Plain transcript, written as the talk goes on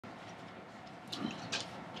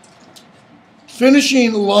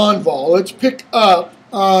finishing Lanval. Let's pick up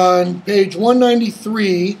on page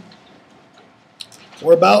 193,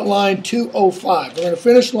 or about line 205. We're going to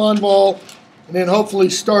finish Lanval and then hopefully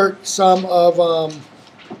start some of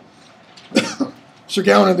Sir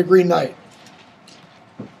Gawain and the Green Knight.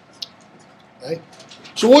 Okay.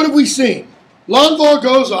 So what have we seen? Lanval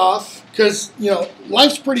goes off because,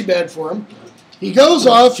 life's pretty bad for him. He goes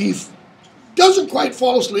off. He doesn't quite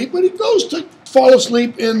fall asleep, but he goes to fall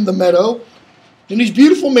asleep in the meadow. And these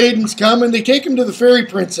beautiful maidens come and they take him to the fairy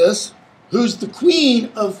princess, who's the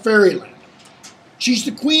queen of fairyland. She's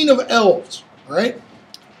the queen of elves, all right?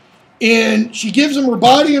 And she gives him her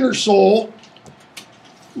body and her soul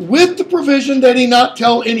with the provision that he not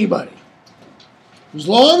tell anybody. As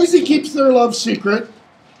long as he keeps their love secret,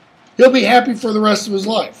 he'll be happy for the rest of his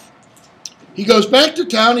life. He goes back to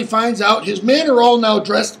town. He finds out his men are all now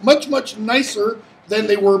dressed much, much nicer than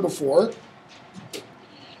they were before.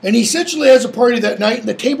 And he essentially has a party that night, and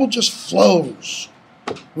the table just flows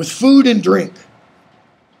with food and drink.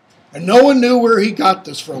 And no one knew where he got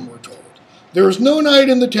this from, we're told. There was no knight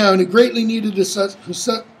in the town who greatly needed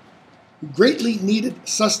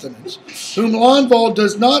sustenance, whom Lanval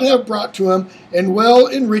does not have brought to him and well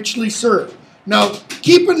and richly served. Now,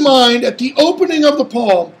 keep in mind, at the opening of the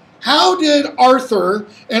poem, how did Arthur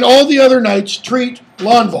and all the other knights treat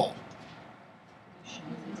Lanval?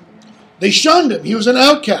 They shunned him. He was an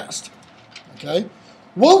outcast. Okay?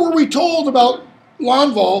 What were we told about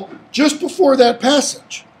Lanval just before that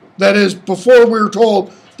passage? That is, before we were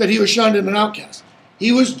told that he was shunned and an outcast.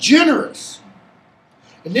 He was generous.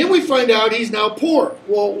 And then we find out he's now poor.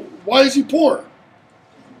 Well, why is he poor?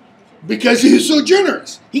 Because he was so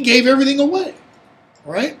generous. He gave everything away.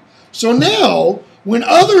 All right? So now, when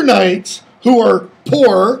other knights who are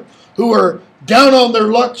poor, who are down on their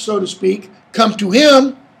luck, so to speak, come to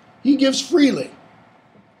him, he gives freely.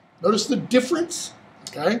 Notice the difference?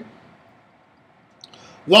 Okay?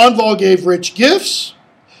 Lanval gave rich gifts.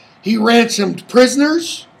 He ransomed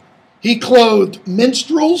prisoners. He clothed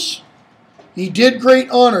minstrels. He did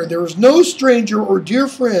great honor. There was no stranger or dear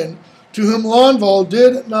friend to whom Lanval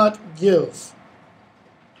did not give.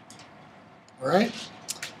 All right?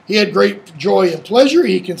 He had great joy and pleasure.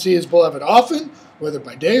 He can see his beloved often, whether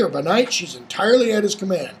by day or by night. She's entirely at his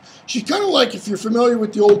command. She's kind of like, if you're familiar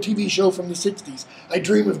with the old TV show from the 60s, I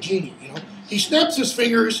Dream of Jeannie. He snaps his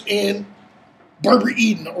fingers and Barbara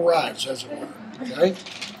Eden arrives, as it were. Okay?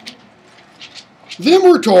 Then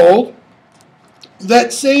we're told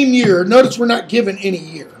that same year, notice we're not given any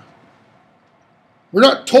year. We're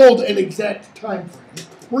not told an exact time frame.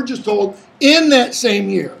 We're just told in that same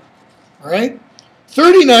year. All right?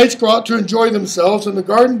 30 knights go out to enjoy themselves in the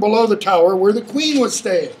garden below the tower where the queen was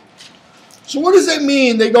staying. So what does that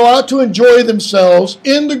mean? They go out to enjoy themselves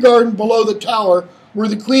in the garden below the tower where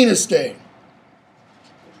the queen is staying.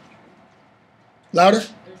 Louder?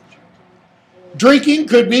 Drinking,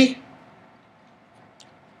 could be.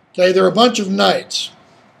 Okay, they're a bunch of knights.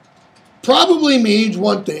 Probably means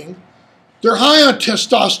one thing. They're high on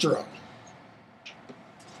testosterone.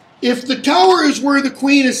 If the tower is where the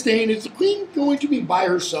queen is staying, is the queen going to be by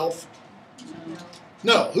herself?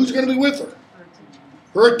 No. Who's going to be with her?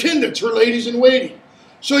 Her attendants, her ladies in waiting.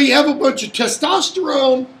 So you have a bunch of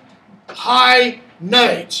testosterone high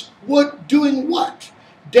knights. Doing what?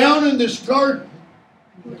 Down in this garden.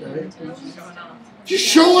 Okay. Just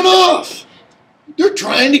showing off. They're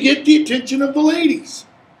trying to get the attention of the ladies.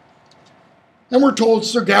 And we're told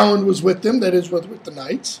Sir Gawain was with them, that is, with the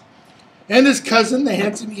knights. And his cousin, the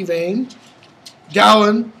handsome Yvain.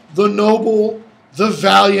 Gawain, the noble, the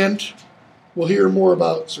valiant. We'll hear more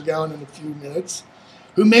about Sir Gawain in a few minutes.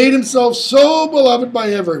 Who made himself so beloved by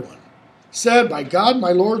everyone. Said, by God,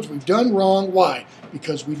 my lords, we've done wrong. Why?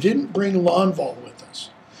 Because we didn't bring Lanval with us.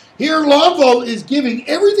 Here, Lanval is giving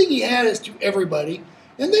everything he has to everybody,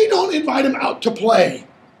 and they don't invite him out to play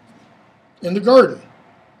in the garden.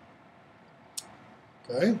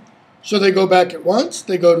 Okay? So they go back at once,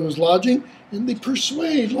 they go to his lodging, and they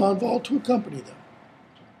persuade Lanval to accompany them.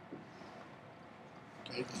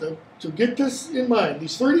 Okay, so get this in mind.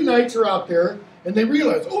 These 30 knights are out there, and they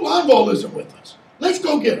realize, oh, Lanval isn't with us. Let's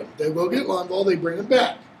go get him. They go get Lanval, they bring him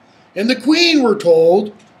back. And the queen, we're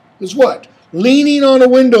told, is what? Leaning on a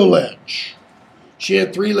window ledge. She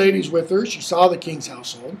had 3 ladies with her. She saw the king's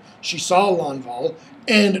household. She saw Lanval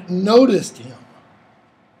and noticed him.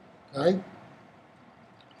 Okay?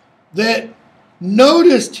 That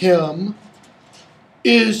noticed him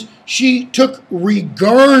is she took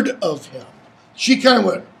regard of him. She kind of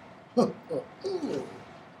went,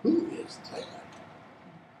 who is that?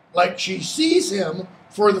 Like she sees him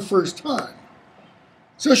for the first time.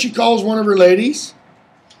 So she calls one of her ladies,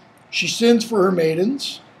 she sends for her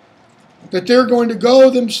maidens, that they're going to go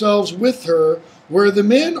themselves with her where the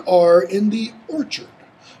men are in the orchard.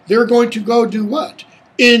 They're going to go do what?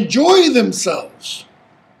 Enjoy themselves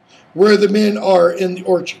where the men are in the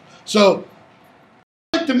orchard. So,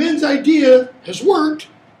 the men's idea has worked.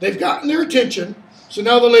 They've gotten their attention. So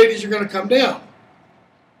now the ladies are going to come down.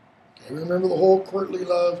 Okay, remember the whole courtly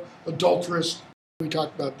love, adulteress we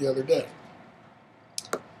talked about the other day.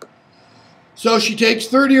 So she takes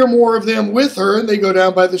 30 or more of them with her, and they go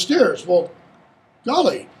down by the stairs. Well,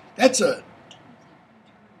 golly, it's a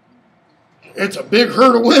big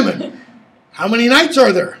herd of women. How many knights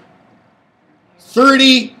are there?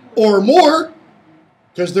 30 or more,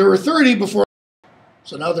 because there were 30 before.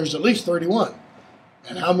 So now there's at least 31.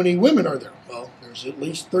 And how many women are there? Well, there's at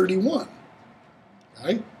least 31.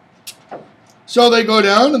 Okay? So they go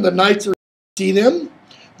down, and the knights see them.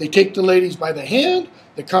 They take the ladies by the hand.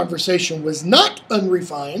 The conversation was not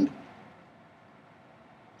unrefined.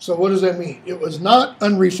 So what does that mean? It was not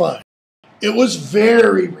unrefined. It was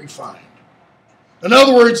very refined. In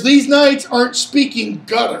other words, these knights aren't speaking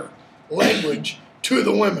gutter language to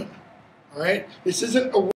the women. All right? This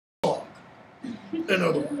isn't a song, in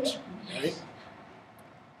other words. Right?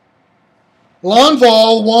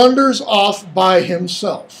 Lanval wanders off by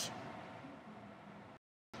himself.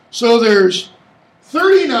 So there's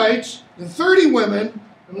 30 knights and 30 women,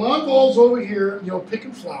 and Lanval's over here,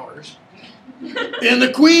 picking flowers. And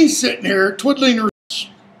the queen's sitting here twiddling her wrists.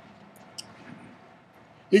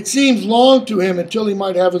 It seems long to him until he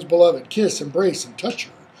might have his beloved kiss, embrace, and touch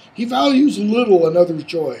her. He values little another's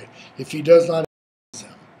joy if he does not embrace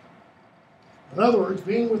them. In other words,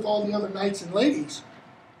 being with all the other knights and ladies,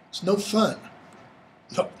 it's no fun.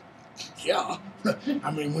 No, yeah.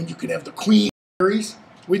 I mean, when you can have the queen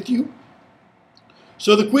with you.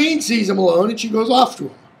 So the queen sees him alone, and she goes off to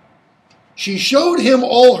him. She showed him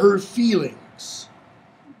all her feelings.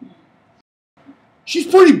 She's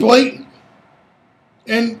pretty blatant.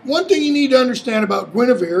 And one thing you need to understand about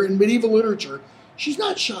Guinevere in medieval literature, she's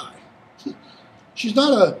not shy. She's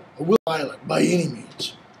not a will violet by any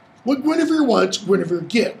means. What Guinevere wants, Guinevere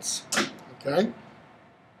gets. Okay?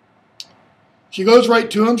 She goes right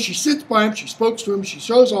to him. She sits by him. She speaks to him. She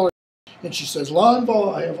shows all her. And she says,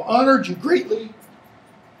 Lanval, I have honored you greatly.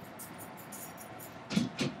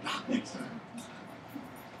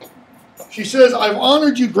 She says, I've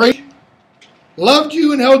honored you greatly, loved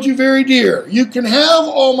you and held you very dear. You can have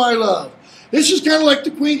all my love. This is kind of like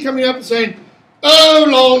the queen coming up and saying, oh,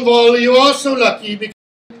 Lanval, you are so lucky because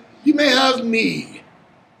you may have me.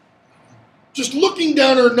 Just looking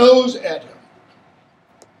down her nose at him.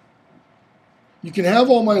 You can have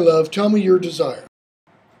all my love. Tell me your desire.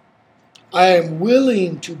 I am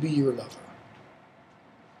willing to be your lover.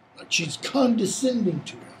 Like she's condescending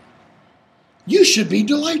to him. You should be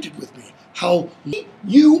delighted with me. How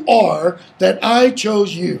you are that I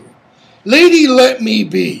chose you. Lady, let me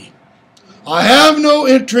be. I have no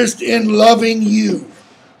interest in loving you.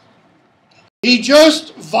 He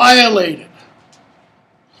just violated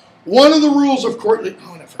one of the rules of courtly...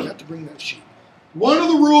 Oh, and I forgot to bring that sheet. One of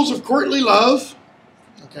the rules of courtly love,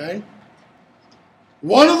 okay?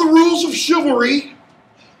 One of the rules of chivalry,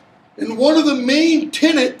 and one of the main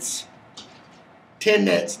tenets,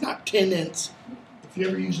 not tenets. If you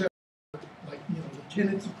ever use that, like, the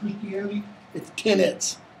tenets of Christianity, it's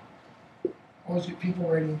tenets. I always get people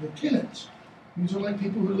writing the tenets. These are like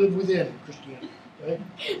people who live within Christianity. Okay?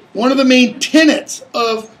 One of the main tenets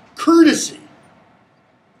of courtesy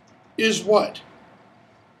is what?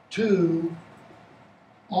 To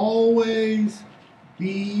always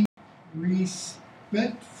be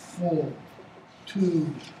respectful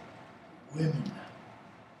to women.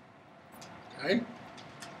 Okay?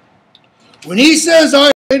 When he says, I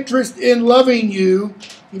have interest in loving you,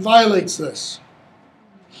 he violates this.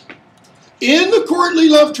 In the courtly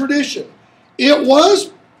love tradition, it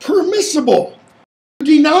was permissible to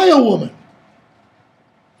deny a woman.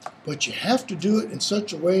 But you have to do it in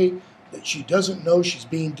such a way that she doesn't know she's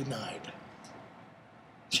being denied.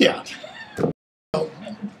 Yeah.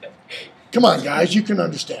 Come on, guys, you can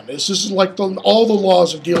understand this. This is like all the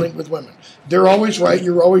laws of dealing with women. They're always right,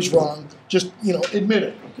 you're always wrong. Just, admit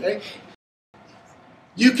it, okay?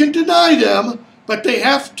 You can deny them, but they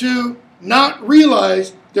have to not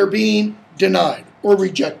realize they're being denied or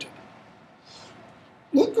rejected.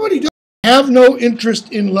 Look what he does. I have no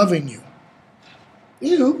interest in loving you.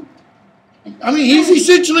 Ew. I mean, he's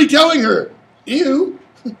essentially telling her, ew.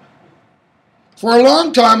 For a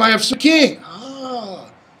long time, I have served the king.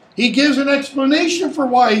 He gives an explanation for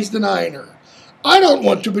why he's denying her. I don't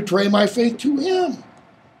want to betray my faith to him.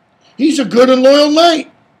 He's a good and loyal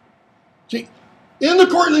knight. See, In the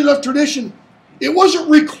courtly love tradition, it wasn't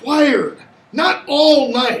required. Not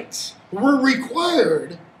all knights were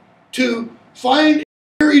required to find a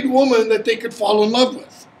married woman that they could fall in love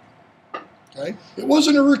with. Okay? It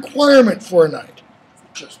wasn't a requirement for a knight.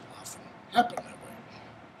 It just often happened that way.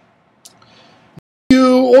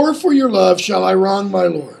 You or for your love shall I wrong my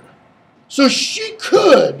lord. So she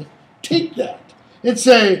could take that and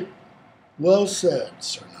say, well said,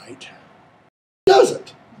 Sir Knight. She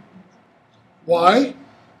doesn't. Why?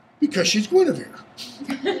 Because she's Guinevere.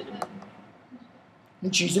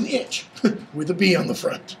 And she's an itch with a B on the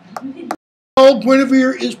front. How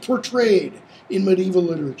Guinevere is portrayed in medieval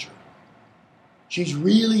literature. She's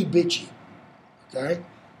really bitchy. Okay?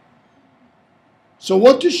 So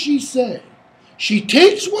what does she say? She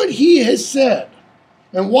takes what he has said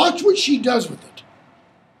and watch what she does with it.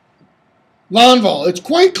 Lanval, it's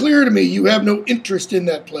quite clear to me you have no interest in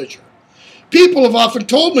that pleasure. People have often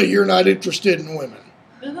told me you're not interested in women.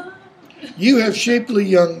 You have shapely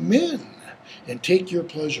young men and take your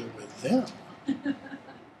pleasure with them.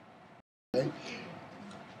 Okay. I'm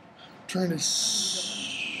trying to...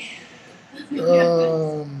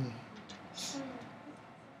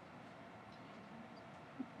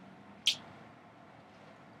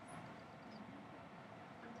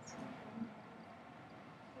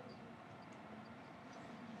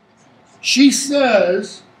 She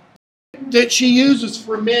says that she uses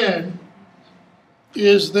for men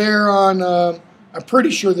is there on, I'm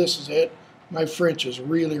pretty sure this is it. My French is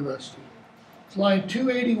really rusty. It's line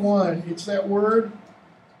 281. It's that word,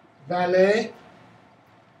 valet.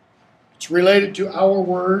 It's related to our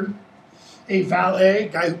word, a valet,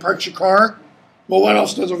 guy who parks your car. Well, what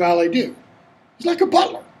else does a valet do? He's like a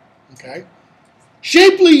butler, okay?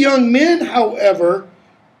 Shapely young men, however,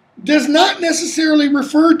 does not necessarily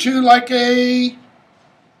refer to like a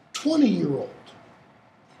 20-year-old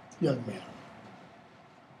young man.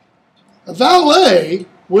 A valet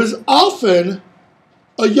was often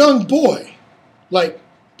a young boy, like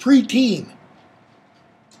preteen.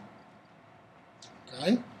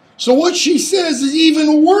 Okay? So what she says is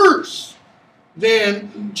even worse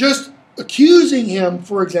than just accusing him,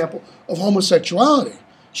 for example, of homosexuality.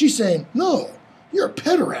 She's saying, no, you're a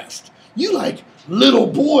pederast. You like little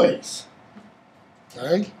boys.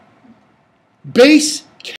 Okay? Base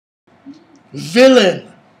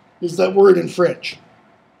villain is that word in French.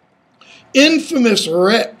 Infamous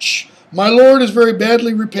wretch. My lord is very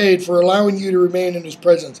badly repaid for allowing you to remain in his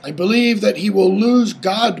presence. I believe that he will lose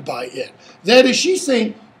God by it. That is, she's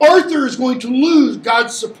saying Arthur is going to lose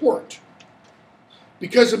God's support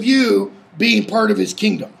because of you being part of his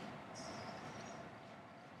kingdom.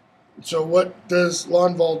 So what does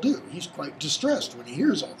Lanval do? He's quite distressed when he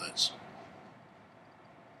hears all this.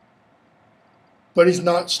 But he's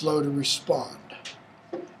not slow to respond.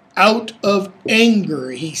 Out of anger,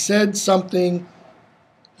 he said something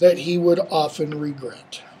that he would often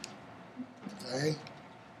regret. Okay?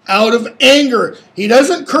 Out of anger. He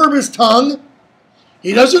doesn't curb his tongue.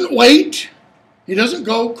 He doesn't wait. He doesn't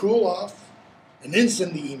go cool off and then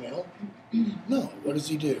send the email. No, what does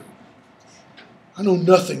he do? I know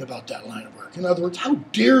nothing about that line of work. In other words, how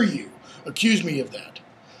dare you accuse me of that?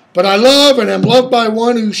 But I love and am loved by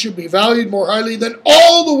one who should be valued more highly than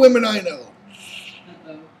all the women I know.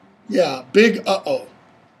 Uh-oh. Yeah, big uh-oh.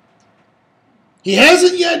 He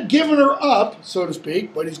hasn't yet given her up, so to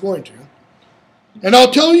speak, but he's going to. And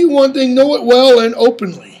I'll tell you one thing, know it well and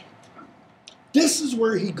openly. This is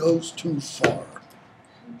where he goes too far.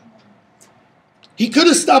 He could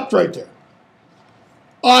have stopped right there.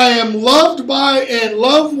 I am loved by and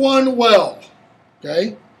love one well,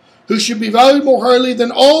 okay, who should be valued more highly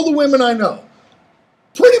than all the women I know.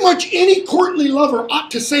 Pretty much any courtly lover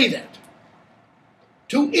ought to say that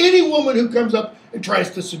to any woman who comes up and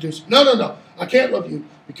tries to seduce him. No, no, no, I can't love you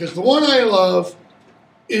because the one I love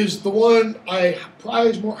is the one I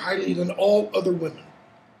prize more highly than all other women.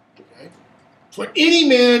 Okay? It's what any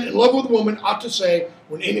man in love with a woman ought to say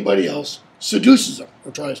when anybody else seduces them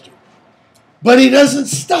or tries to. But he doesn't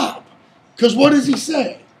stop. Because what does he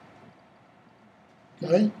say?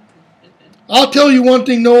 Okay? I'll tell you one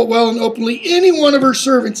thing, know it well and openly. Any one of her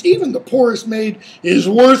servants, even the poorest maid, is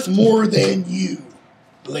worth more than you,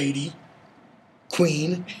 lady,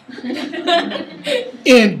 queen.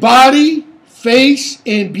 In body, face,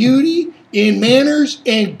 and beauty, in manners,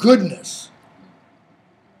 and goodness.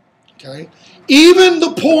 Okay? Even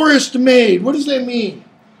the poorest maid. What does that mean?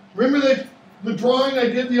 Remember that? The drawing I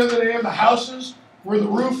did the other day of the houses where the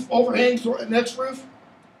roof overhangs the next roof?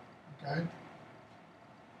 Okay.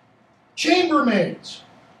 Chambermaids.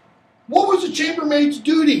 What was the chambermaid's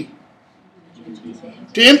duty?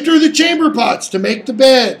 To empty the chamber pots, to make the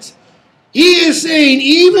beds, He is saying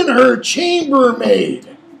even her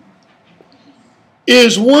chambermaid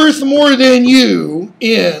is worth more than you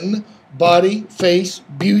in body, face,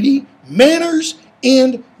 beauty, manners,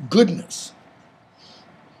 and goodness.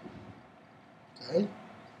 Okay?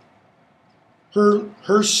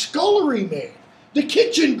 Her scullery maid, the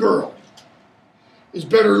kitchen girl, is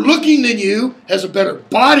better looking than you, has a better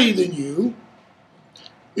body than you,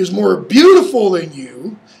 is more beautiful than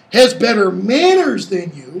you, has better manners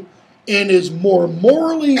than you, and is more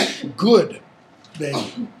morally good than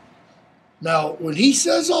you. Now, when he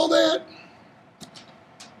says all that,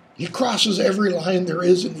 he crosses every line there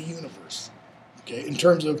is in the universe, okay, in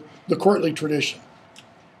terms of the courtly tradition.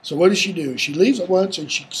 So what does she do? She leaves at once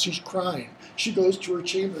and she's crying. She goes to her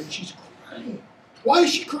chamber and she's crying. Why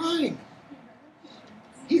is she crying?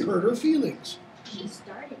 He hurt her feelings. She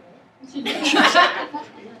started it.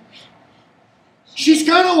 She's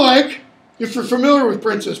kind of like, if you're familiar with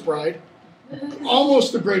Princess Bride,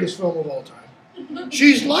 almost the greatest film of all time.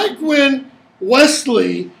 She's like when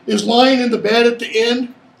Wesley is lying in the bed at the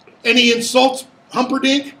end and he insults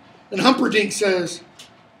Humperdinck, and Humperdinck says,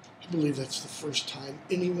 I believe that's the first time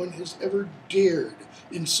anyone has ever dared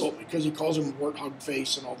insult me, because he calls him warthog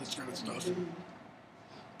face and all this kind of stuff.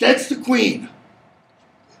 That's the queen.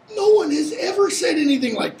 No one has ever said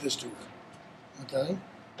anything like this to her. Okay?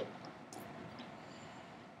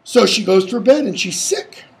 So she goes to her bed and she's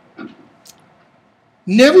sick.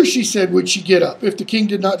 Never, she said, would she get up if the king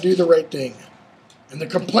did not do the right thing, and the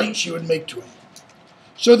complaint she would make to him.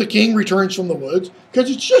 So the king returns from the woods,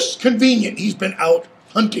 because it's just convenient. He's been out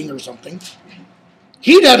hunting or something.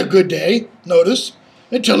 He'd had a good day, notice,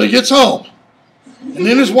 until he gets home. And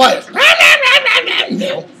then his wife, you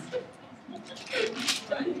know.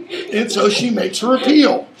 And so she makes her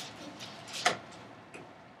appeal.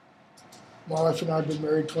 My wife and I have been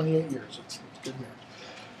married 28 years. It's a good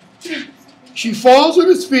marriage. She falls at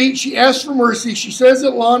his feet. She asks for mercy. She says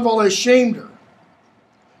that Lanval has shamed her.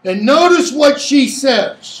 And notice what she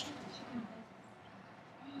says.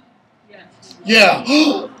 Yeah.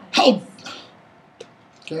 How?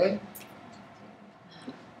 Okay.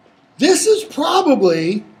 This is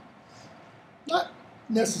probably, not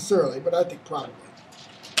necessarily, but I think probably,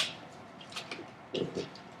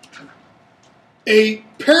 a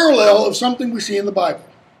parallel of something we see in the Bible.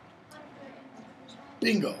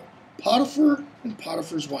 Bingo. Potiphar and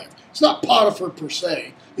Potiphar's wife. It's not Potiphar per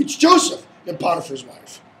se. It's Joseph and Potiphar's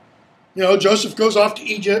wife. You know, Joseph goes off to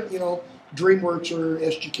Egypt, you know, DreamWorks or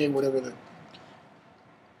SGK, whatever the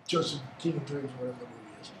Joseph King of Dreams, whatever the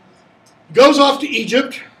movie is. Goes off to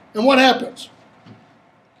Egypt, and what happens?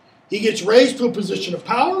 He gets raised to a position of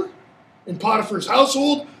power in Potiphar's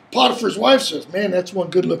household. Potiphar's wife says, man, that's one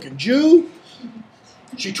good-looking Jew.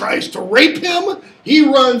 She tries to rape him. He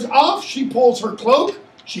runs off. She pulls her cloak.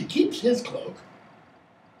 She keeps his cloak.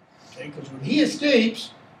 Okay, because when he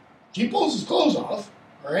escapes, she pulls his clothes off.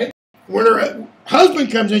 All right? When her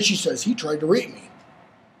husband comes in, she says, he tried to rape me.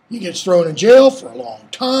 He gets thrown in jail for a long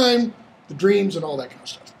time, the dreams and all that kind of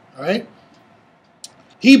stuff. All right?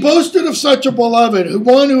 He boasted of such a beloved,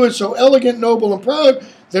 one who is so elegant, noble, and proud,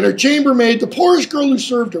 that her chambermaid, the poorest girl who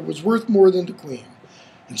served her, was worth more than the queen.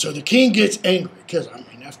 And so the king gets angry, because, I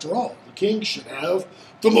mean, after all, the king should have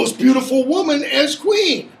the most beautiful woman as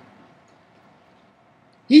queen.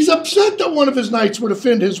 He's upset that one of his knights would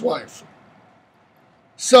offend his wife.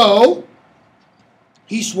 So,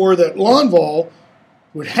 he swore that Lanval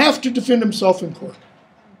would have to defend himself in court,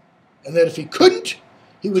 and that if he couldn't,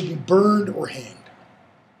 he would be burned or hanged.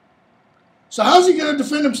 So how's he going to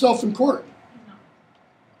defend himself in court?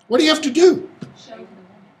 What do you have to do?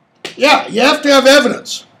 Yeah, you have to have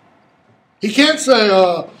evidence. He can't say,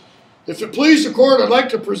 if it please the court, I'd like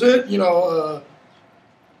to present,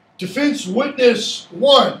 defense witness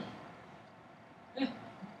 1. And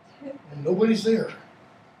nobody's there.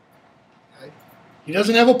 Right? He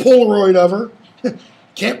doesn't have a Polaroid of her.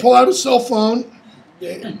 Can't pull out his cell phone.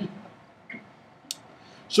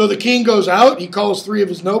 So the king goes out. He calls 3 of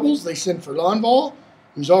his nobles. They send for Lanval,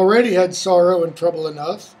 who's already had sorrow and trouble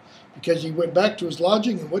enough, because he went back to his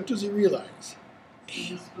lodging, and what does he realize?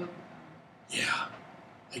 Damn. Yeah,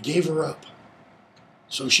 I gave her up.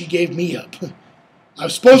 So she gave me up. I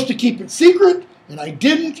was supposed to keep it secret, and I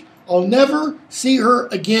didn't. I'll never see her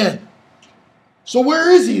again. So where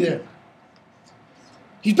is he then?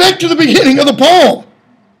 He's back to the beginning of the poem.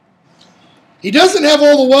 He doesn't have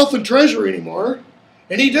all the wealth and treasure anymore,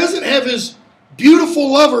 and he doesn't have his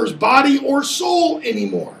beautiful lover's body or soul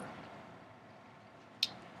anymore.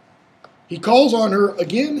 He calls on her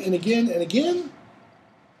again and again and again,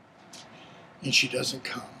 and she doesn't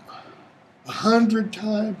come. 100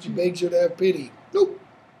 times he begs her to have pity. Nope.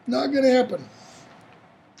 Not going to happen.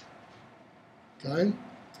 Okay?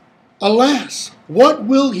 Alas, what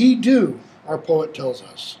will he do? Our poet tells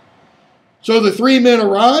us. So the three men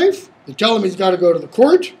arrive. They tell him he's got to go to the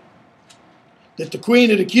court, that the queen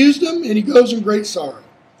had accused him, and he goes in great sorrow.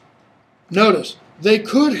 Notice, they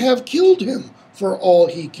could have killed him for all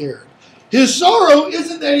he cared. His sorrow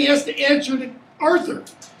isn't that he has to answer to Arthur.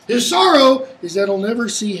 His sorrow is that he'll never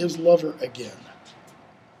see his lover again.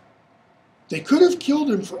 They could have killed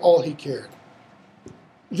him for all he cared.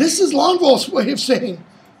 This is Lanval's way of saying,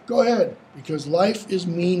 go ahead, because life is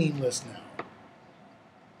meaningless now.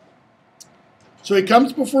 So he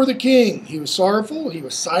comes before the king. He was sorrowful. He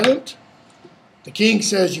was silent. The king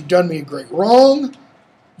says, you've done me a great wrong.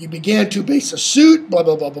 You began to base a suit, blah,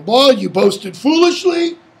 blah, blah, blah, blah. You boasted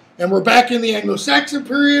foolishly. And we're back in the Anglo-Saxon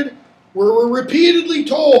period where we're repeatedly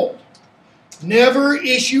told, never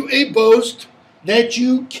issue a boast that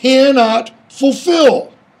you cannot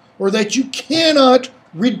fulfill or that you cannot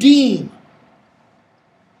redeem.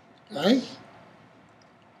 Okay?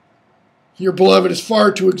 Your beloved is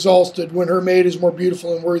far too exhausted when her maid is more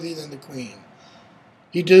beautiful and worthy than the queen.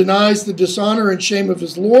 He denies the dishonor and shame of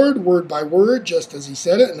his Lord, word by word, just as he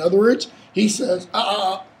said it. In other words, he says,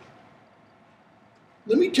 let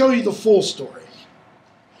me tell you the full story.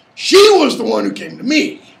 She was the one who came to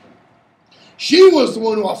me. She was the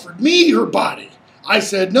one who offered me her body. I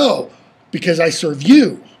said no, because I serve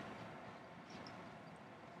you.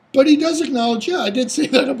 But he does acknowledge, yeah, I did say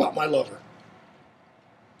that about my lover.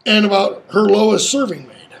 And about her lowest serving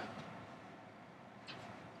maid.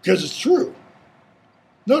 Because it's true.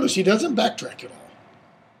 Notice he doesn't backtrack at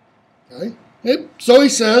all. Okay? So he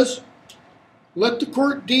says, let the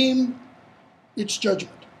court deem its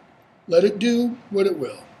judgment. Let it do what it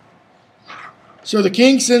will. So the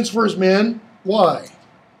king sends for his men. Why?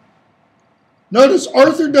 Notice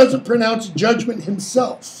Arthur doesn't pronounce judgment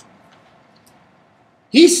himself.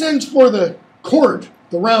 He sends for the court,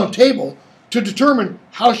 the round table, to determine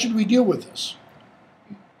how should we deal with this.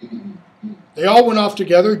 They all went off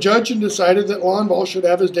together, judged, and decided that Lanval should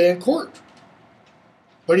have his day in court.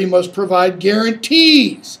 But he must provide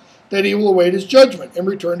guarantees that he will await his judgment and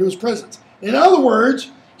return to his presence. In other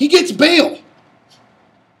words, he gets bail.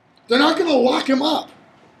 They're not going to lock him up.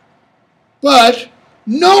 But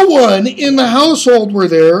no one in the household were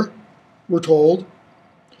there, we're told,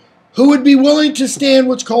 who would be willing to stand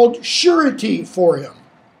what's called surety for him.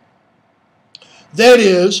 That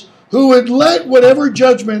is, who would let whatever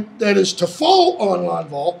judgment that is to fall on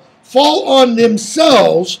Lanval fall on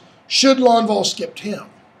themselves should Lanval skip him.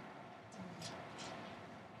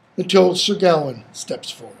 Until Sir Gawain steps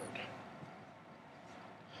forward.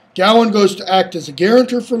 Gawain goes to act as a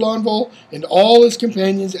guarantor for Lanval and all his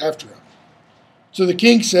companions after him. So the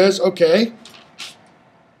king says, okay,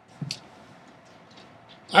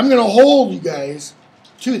 I'm going to hold you guys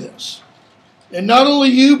to this. And not only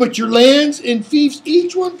you, but your lands and fiefs,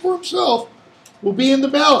 each one for himself, will be in the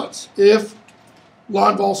balance if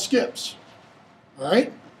Lanval skips. All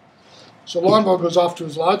right? So Lanval goes off to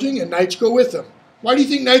his lodging, and knights go with him. Why do you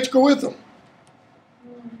think knights go with him?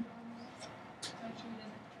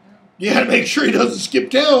 Yeah, to make sure he doesn't skip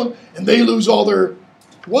town, and they lose all their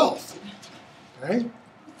wealth. Okay?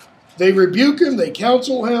 They rebuke him, they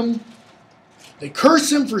counsel him, they curse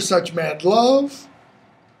him for such mad love.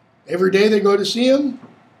 Every day they go to see him.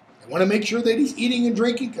 They want to make sure that he's eating and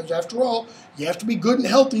drinking, because after all, you have to be good and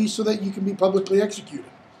healthy so that you can be publicly executed.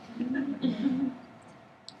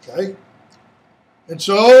 Okay? And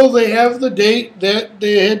so they have the date that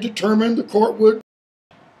they had determined the court would.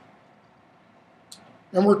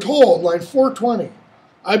 And we're told, line 420,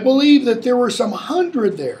 I believe that there were some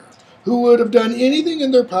 100 there who would have done anything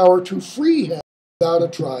in their power to free him without a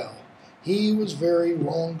trial. He was very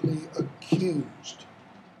wrongly accused.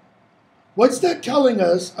 What's that telling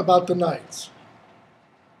us about the knights?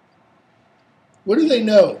 What do they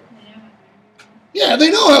know? Yeah, they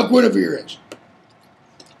know how Guinevere is.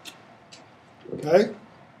 Okay?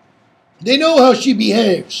 They know how she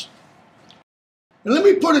behaves. And let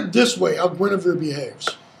me put it this way, how Guinevere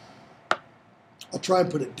behaves. I'll try and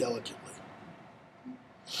put it delicately.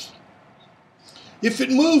 If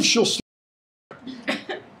it moves, she'll stay.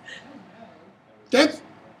 That's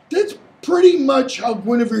pretty much how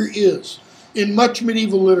Guinevere is in much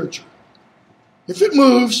medieval literature. If it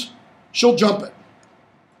moves, she'll jump it.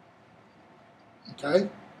 Okay?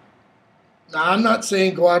 Now, I'm not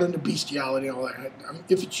saying go out into bestiality and all that.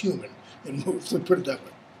 If it's human, it moves. Let's put it that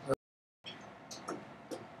way.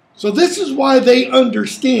 So this is why they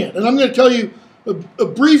understand. And I'm going to tell you a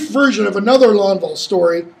brief version of another Lanval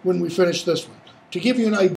story when we finish this one, to give you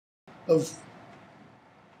an idea of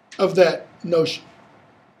that notion.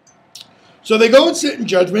 So they go and sit in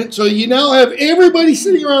judgment. So you now have everybody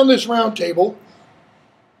sitting around this round table.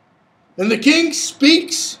 And the king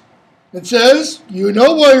speaks and says, you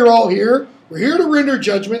know why you're all here. We're here to render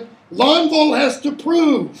judgment. Lanval has to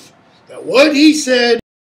prove that what he said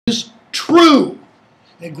is true.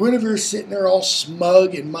 And Guinevere's sitting there all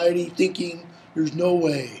smug and mighty, thinking there's no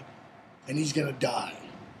way. And he's going to die.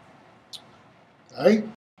 All right?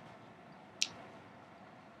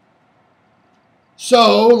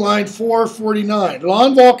 So, line 449.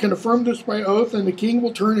 Lanval can affirm this by oath, and the king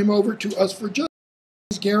will turn him over to us for judgment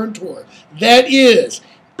as guarantor. That is,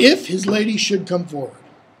 if his lady should come forward.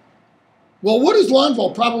 Well, what has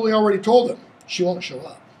Lanval probably already told him? She won't show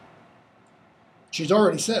up. She's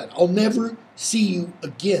already said, I'll never see you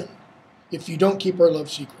again if you don't keep our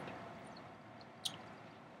love secret.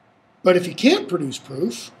 But if he can't produce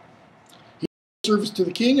proof, he must service to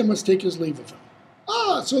the king and must take his leave of him.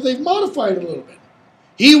 Ah, so they've modified it a little bit.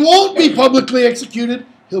 He won't be publicly executed.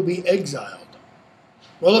 He'll be exiled.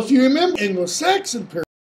 Well, if you remember Anglo-Saxon period,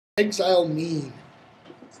 what does exile mean?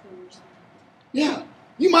 Yeah,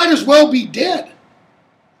 you might as well be dead.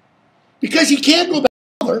 Because he can't go back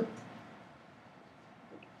to his father.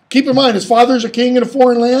 Keep in mind, his father's a king in a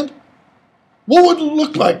foreign land. What would it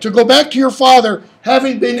look like to go back to your father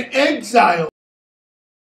having been exiled?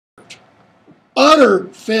 Utter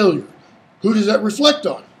failure. Who does that reflect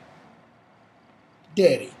on?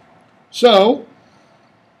 Daddy. So,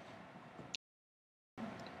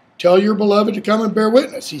 tell your beloved to come and bear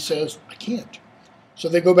witness. He says, I can't. So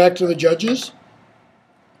they go back to the judges.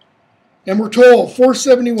 And we're told,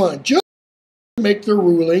 471, just to make their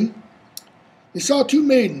ruling, they saw two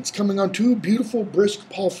maidens coming on two beautiful, brisk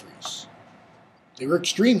palfreys. They were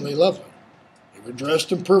extremely lovely. They were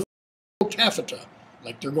dressed in perfect taffeta,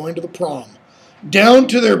 like they're going to the prom, down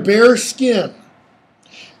to their bare skin.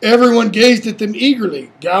 Everyone gazed at them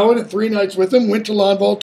eagerly. Gawain and 3 knights with him went to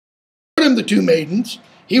Lanval to show him the two maidens.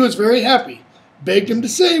 He was very happy, begged him to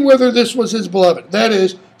say whether this was his beloved. That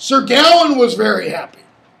is, Sir Gawain was very happy,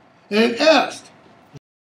 and asked,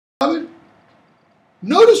 beloved,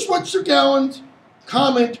 notice what Sir Gawain's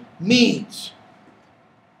comment means.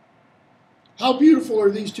 How beautiful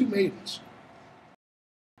are these two maidens?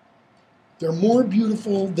 They're more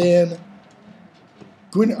beautiful than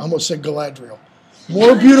I almost said Galadriel.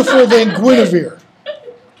 More beautiful than Guinevere.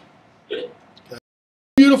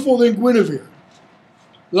 Beautiful than Guinevere.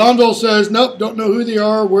 Lanval says, nope, don't know who they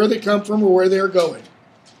are, where they come from, or where they are going.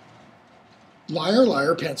 Liar,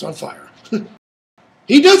 liar, pants on fire.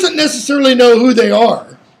 He doesn't necessarily know who they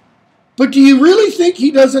are, but do you really think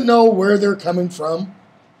he doesn't know where they're coming from?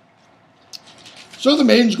 So the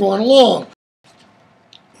maidens go on along.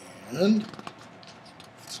 And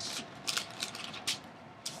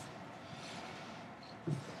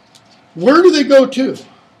where do they go to?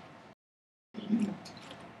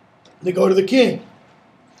 They go to the king.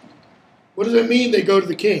 What does it mean they go to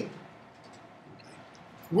the king?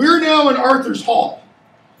 We're now in Arthur's hall.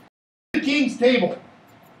 The king's table.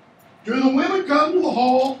 Do the women come to the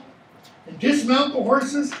hall and dismount the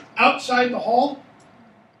horses outside the hall?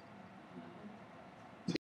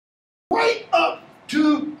 Right up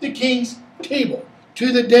to the king's table,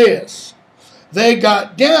 to the dais. They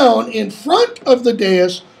got down in front of the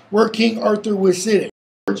dais where King Arthur was sitting.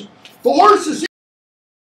 The horses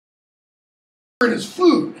are in his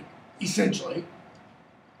food, essentially,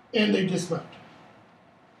 and they dismount.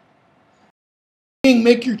 King,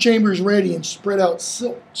 make your chambers ready and spread out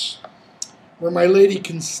silks, where my lady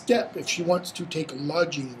can step if she wants to take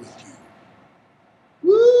lodging with you.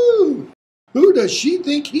 Woo! Who does she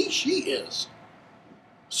think she is?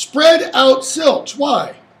 Spread out silks.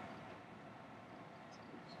 Why?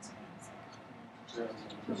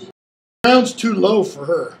 Ground's too low for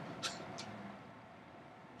her.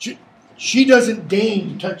 She doesn't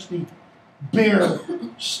deign to touch the bare,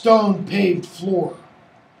 stone-paved floor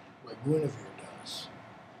like Guinevere does.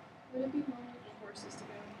 Would it be normal for horses to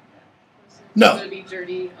go? No. Would it be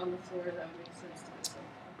dirty on the floor? That would make sense to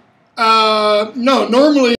go. No,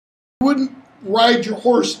 normally you wouldn't ride your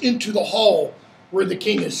horse into the hall where the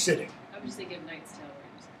king is sitting. I'm just thinking of Knight's Tale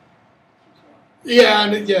where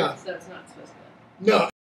Yeah. So it's not supposed to. No.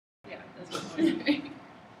 Yeah, that's my point.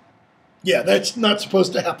 Yeah, that's not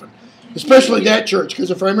supposed to happen. Especially that church,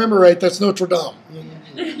 because if I remember right, that's Notre Dame.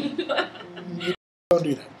 You don't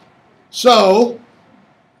do that. So,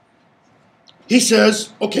 he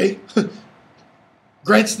says, okay,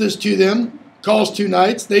 grants this to them, calls 2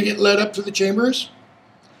 knights, they get led up to the chambers.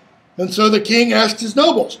 And so the king asks his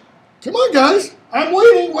nobles, come on guys, I'm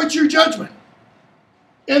waiting, what's your judgment?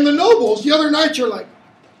 And the nobles, the other knights are like,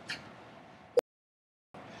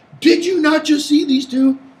 did you not just see these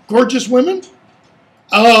 2 Gorgeous women?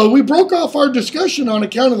 We broke off our discussion on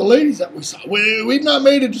account of the ladies that we saw. We've not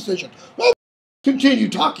made a decision. Well, continue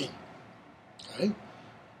talking. Okay.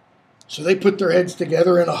 So they put their heads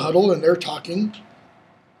together in a huddle and they're talking.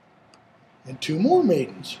 And two more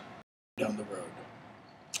maidens down the road,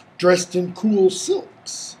 dressed in cool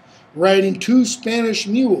silks, riding two Spanish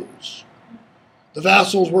mules. The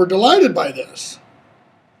vassals were delighted by this.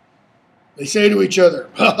 They say to each other,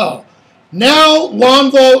 oh, now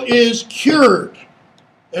Lanval is cured.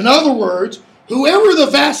 In other words, whoever the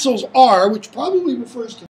vassals are, which probably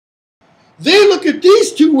refers to, they look at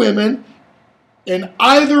these two women, and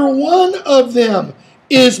either one of them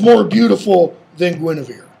is more beautiful than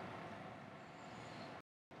Guinevere.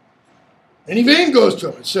 And Yvain goes to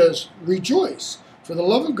him and says, rejoice, for the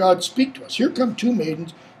love of God speak to us. Here come two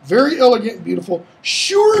maidens, very elegant and beautiful.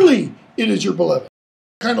 Surely it is your beloved.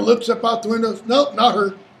 Kind of looks up out the window. Nope, not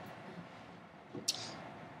her.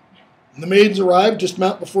 And the maidens arrive,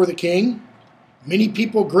 dismount before the king. Many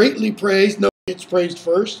people greatly praised. No, gets praised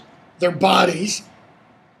first. Their bodies.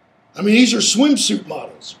 I mean, these are swimsuit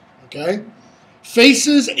models. Okay?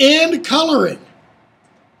 Faces and coloring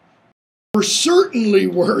were certainly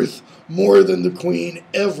worth more than the queen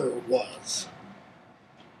ever was.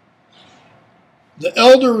 The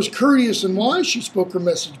elder was courteous and wise. She spoke her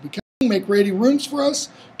message. Make ready rooms for us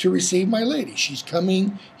to receive my lady. She's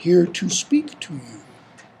coming here to speak to you.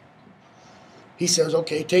 He says,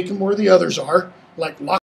 okay, take him where the others are, like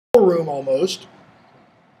lock the room almost.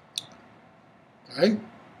 Okay.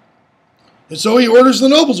 And so he orders the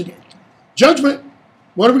nobles again. Judgment.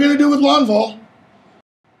 What are we going to do with Lanval?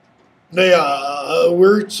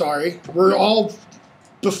 We're sorry. We're all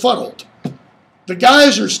befuddled. The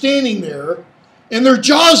guys are standing there, and their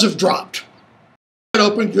jaws have dropped.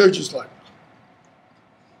 Open, they're just like,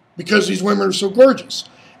 because these women are so gorgeous.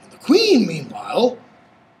 And the queen, meanwhile,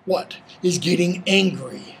 what? Is getting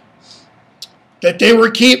angry that they were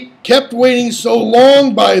kept waiting so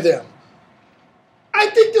long by them. I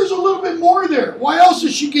think there's a little bit more there. Why else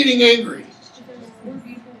is she getting angry?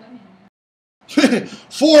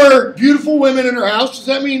 Four beautiful women in her house. Does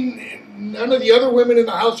that mean none of the other women in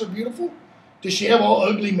the house are beautiful? Does she have all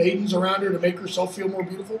ugly maidens around her to make herself feel more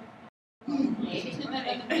beautiful?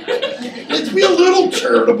 Let's be a little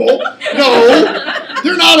charitable. No,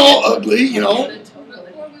 they're not all ugly, you know.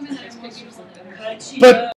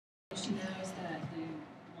 But she knows that the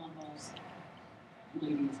Lanval's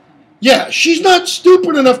lady is coming. Yeah, she's not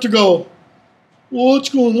stupid enough to go, well, what's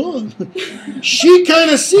going on? She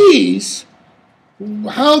kind of sees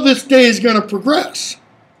how this day is going to progress.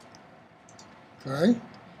 Okay.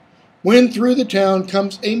 When through the town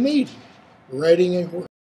comes a maiden riding a horse.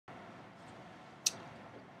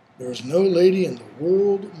 There's no lady in the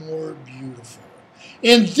world more beautiful.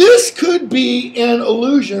 And this could be an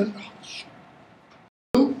allusion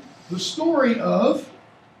to the story of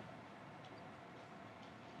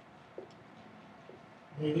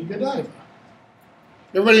Lady Godiva.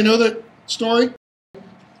 Everybody know that story?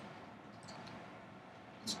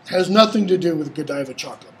 Has nothing to do with Godiva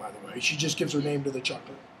chocolate, by the way. She just gives her name to the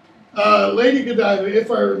chocolate. Lady Godiva,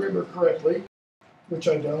 if I remember correctly, which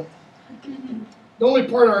I don't, the only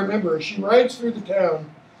part I remember is she rides through the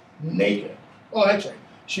town naked. Oh, that's right.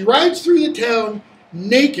 She rides through the town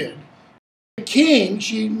naked. The king,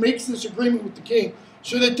 she makes this agreement with the king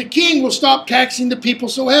so that the king will stop taxing the people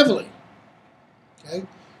so heavily. Okay?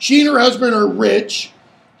 She and her husband are rich,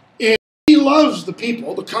 and he loves the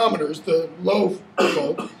people, the commoners, the low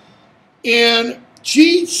folk. And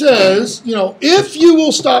she says, you know, if you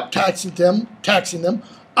will stop taxing them,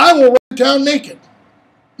 I will run the town naked.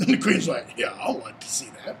 And the queen's like, yeah, I'll like to see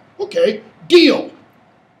that. Okay, deal.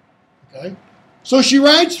 Okay, so she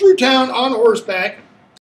rides through town on horseback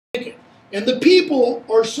naked. And the people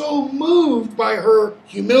are so moved by her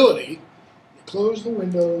humility, they close the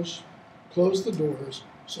windows, close the doors,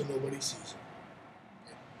 so nobody sees her.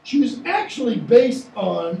 She was actually based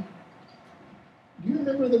on, do you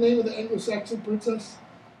remember the name of the Anglo-Saxon princess?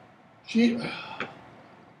 She's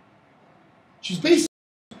based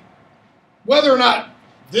on, whether or not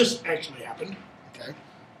this actually happened, okay,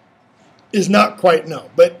 is not quite known.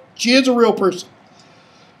 But she is a real person.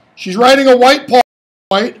 She's riding a white palfrey,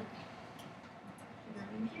 white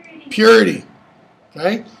purity,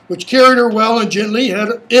 okay, which carried her well and gently.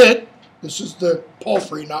 This is the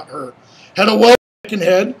palfrey, not her, had a well-taken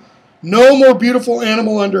head, no more beautiful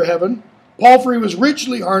animal under heaven. Palfrey was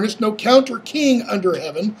richly harnessed. No count or king under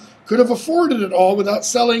heaven could have afforded it all without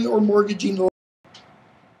selling or mortgaging the land.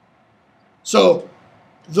 So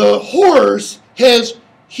the horse has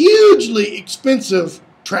hugely expensive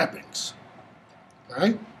trappings.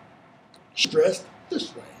 Right? She's dressed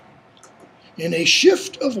this way. in a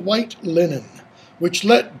shift of white linen, which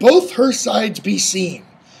let both her sides be seen.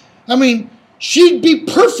 I mean, she'd be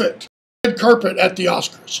perfect red carpet at the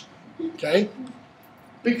Oscars, okay?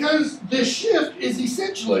 Because this shift is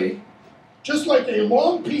essentially just like a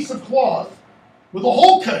long piece of cloth with a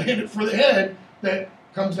hole cut in it for the head that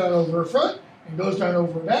comes down over her front and goes down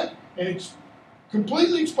over her back, and it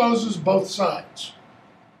completely exposes both sides.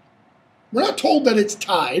 We're not told that it's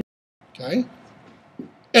tied, okay?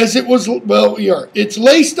 As it was, well, it's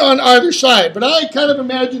laced on either side, but I kind of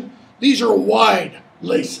imagine these are wide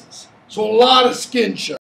laces, so a lot of skin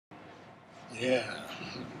show. Yeah.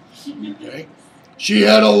 Okay. She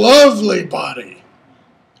had a lovely body,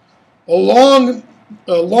 a long,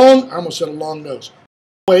 I almost said a long nose,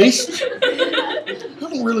 waist. I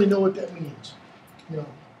don't really know what that means.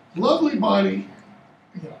 Lovely body,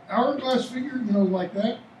 hourglass figure, like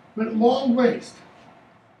that, but long waist.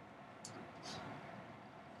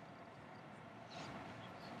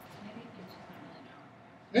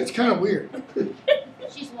 It's kind of weird.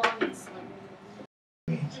 She's long and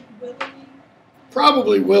slim.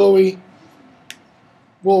 Probably willowy.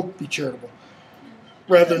 We'll be charitable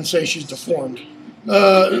rather than say she's deformed.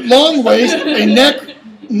 Long waist, a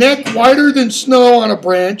neck wider than snow on a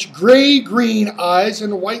branch, gray-green eyes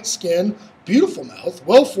and white skin, beautiful mouth,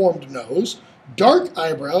 well-formed nose, dark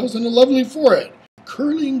eyebrows, and a lovely forehead,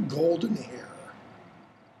 curling golden hair.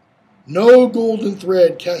 No golden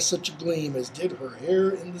thread cast such a gleam as did her hair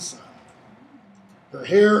in the sun. Her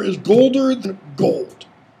hair is golder than gold.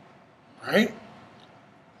 Right?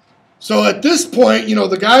 So at this point,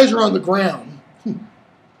 the guys are on the ground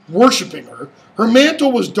worshiping her. Her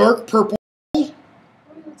mantle was dark purple.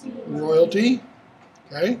 Royalty.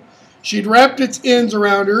 Okay? She'd wrapped its ends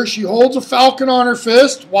around her. She holds a falcon on her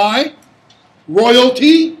fist. Why?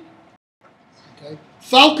 Royalty. Okay?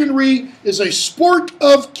 Falconry is a sport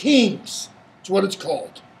of kings. That's what it's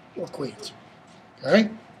called. Or queens. Okay?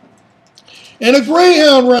 And a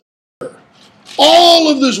greyhound around her. All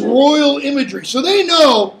of this royal imagery. So they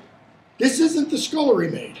know this isn't the scullery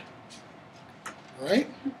maid. All right?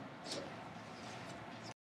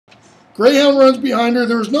 Greyhound runs behind her.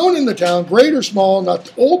 There is no one in the town, great or small, not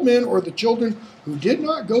the old men or the children, who did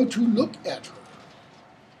not go to look at her.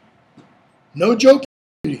 No joke.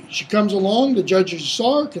 She comes along. The judges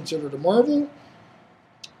saw her, considered a marvel.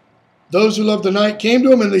 Those who loved the night came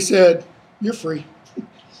to him and they said, "You're free."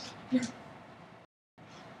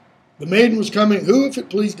 The maiden was coming, who, if it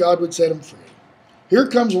pleased God, would set him free. Here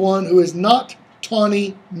comes one who is not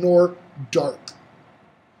tawny nor dark,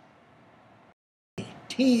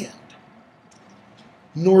 tanned,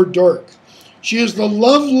 nor dark. She is the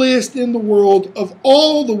loveliest in the world of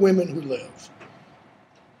all the women who live.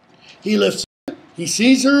 He lifts her, he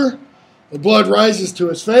sees her, the blood rises to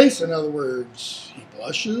his face. In other words, he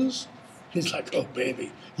blushes. He's like, "Oh,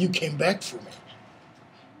 baby, you came back for me."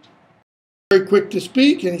 Very quick to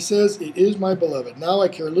speak, and he says, "It is my beloved. Now I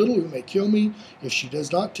care little who may kill me if she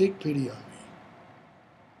does not take pity on me."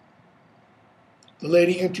 The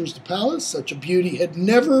lady enters the palace. Such a beauty had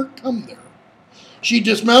never come there. She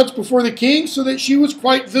dismounts before the king so that she was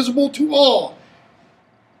quite visible to all.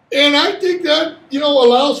 And I think that,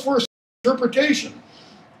 allows for interpretation.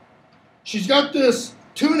 She's got this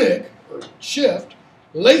tunic, or shift,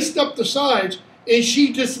 laced up the sides, and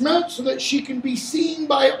she dismounts so that she can be seen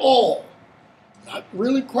by all. Not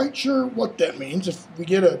really quite sure what that means. If we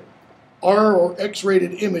get a R or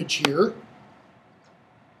X-rated image here,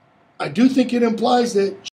 I do think it implies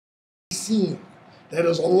that she's seen. That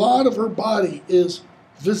is, a lot of her body is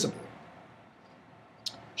visible.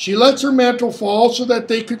 She lets her mantle fall so that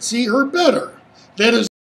they could see her better. That is,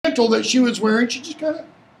 the mantle that she was wearing, she just kind of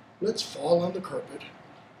lets fall on the carpet.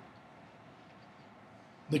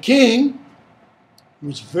 The king, who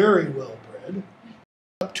was very well bred,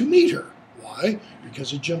 up to meet her. Why?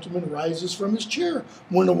 Because a gentleman rises from his chair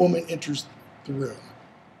when a woman enters the room.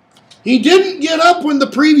 He didn't get up when the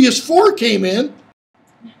previous four came in.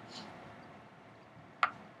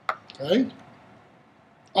 Okay?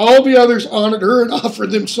 All the others honored her and offered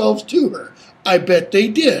themselves to her. I bet they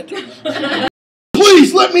did.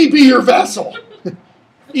 "Please, let me be your vassal.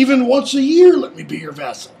 Even once a year, let me be your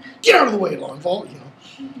vassal. Get out of the way, Lanval."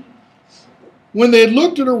 When they had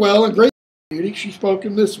looked at her well and great beauty, she spoke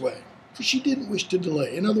in this way, for she didn't wish to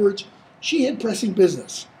delay. In other words, she had pressing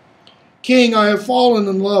business. "King, I have fallen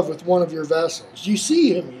in love with one of your vassals. You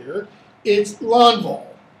see him here. It's Lanval.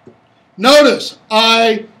 Notice,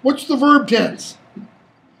 what's the verb tense?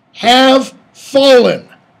 Have fallen.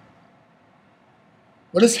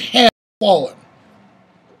 What is have fallen?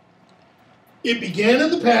 It began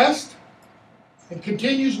in the past and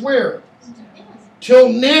continues where? Till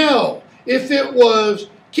now. If it was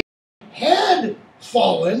King had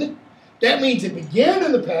fallen, that means it began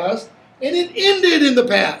in the past and it ended in the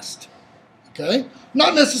past. Okay?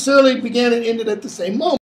 Not necessarily began and ended at the same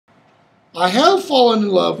moment. I have fallen in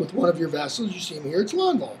love with one of your vassals. You see him here. It's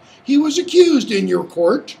Lanval. He was accused in your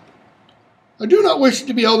court. I do not wish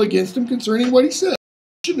to be held against him concerning what he said.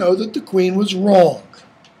 You should know that the queen was wrong.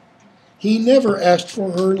 He never asked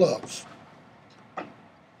for her love.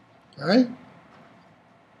 All right?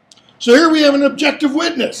 So here we have an objective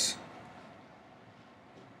witness.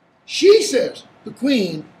 She says the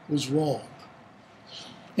queen was wrong.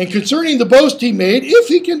 And concerning the boast he made, if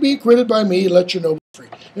he can be acquitted by me, let your noble free.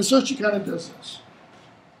 And so she kind of does this.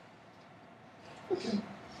 Okay.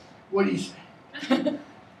 What do you say?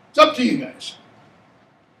 It's up to you guys.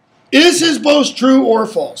 Is his boast true or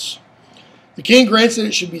false? The king grants that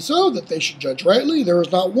it should be so, that they should judge rightly. There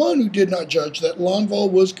was not one who did not judge that Lanval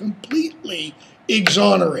was completely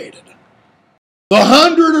exonerated. The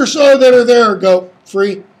 100 or so that are there go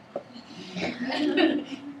free.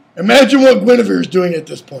 Imagine what Guinevere is doing at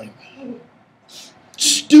this point.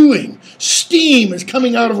 Stewing. Steam is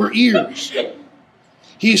coming out of her ears.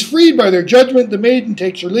 He is freed by their judgment. The maiden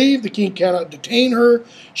takes her leave. The king cannot detain her.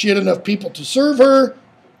 She had enough people to serve her,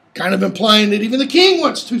 kind of implying that even the king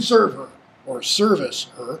wants to serve her, or service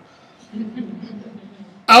her.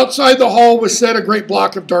 Outside the hall was set a great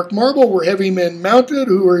block of dark marble where heavy men mounted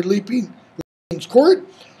who were leaping the king's court.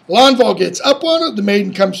 Lanval gets up on it. The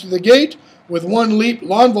maiden comes to the gate. With one leap,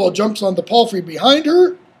 Lanval jumps on the palfrey behind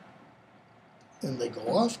her, and they go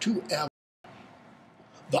off to Avalon,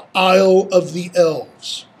 the Isle of the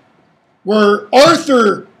Elves, where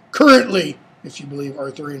Arthur currently, if you believe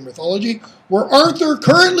Arthurian mythology, where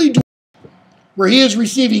he is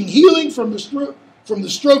receiving healing from the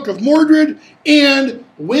stroke of Mordred, and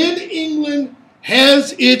when England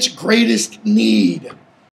has its greatest need,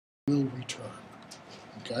 will return.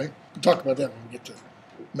 Okay? We'll talk about that when we get to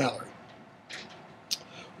Mallory.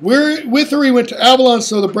 With her he went to Avalon,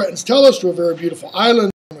 so the Bretons tell us, to a very beautiful island.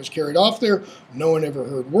 He was carried off there. No one ever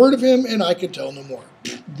heard word of him, and I can tell no more.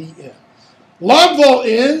 The end. Lanval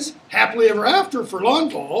ends happily ever after for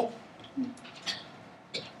Lanval.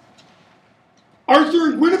 Arthur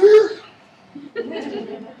and Guinevere,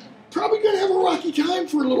 probably going to have a rocky time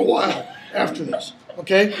for a little while after this.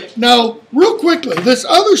 Okay? Now, real quickly, this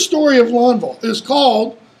other story of Lanval is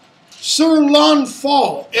called Sir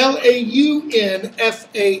Lanval,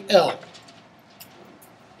 Launfal.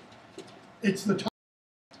 It's the top.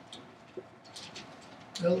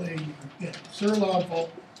 Laun, Sir Lanval.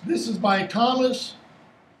 This is by Thomas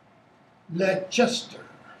Leicester,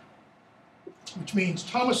 which means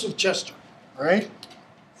Thomas of Chester. All right?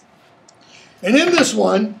 And in this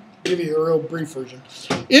one, I'll give you a real brief version.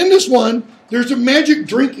 In this one, there's a magic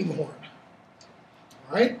drinking horn.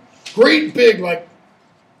 All right? Great big, like,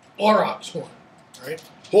 aurochs horn, right?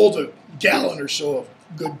 Holds a gallon or so of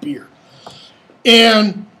good beer.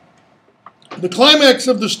 And the climax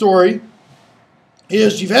of the story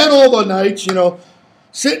is you've had all the knights,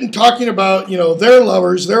 sitting talking about, their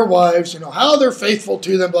lovers, their wives, how they're faithful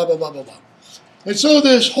to them, blah, blah, blah, blah, blah. And so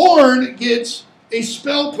this horn gets a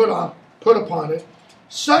spell put upon it,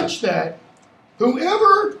 such that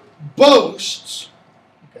whoever boasts,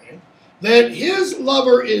 that his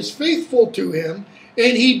lover is faithful to him,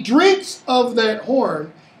 and he drinks of that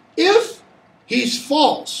horn, if he's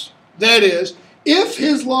false, that is, if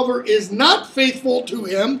his lover is not faithful to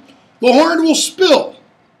him, the horn will spill.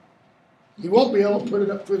 He won't be able to put it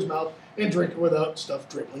up to his mouth and drink it without stuff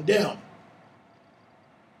dribbling down.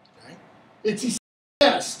 Okay? It's a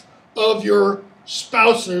test of your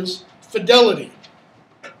spouse's fidelity.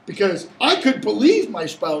 Because I could believe my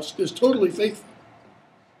spouse is totally faithful.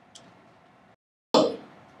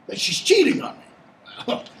 That she's cheating on me.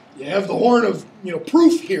 You have the horn of,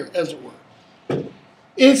 proof here, as it were.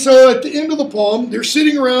 And so at the end of the poem, they're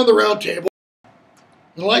sitting around the round table.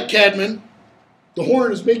 And like Cadman, the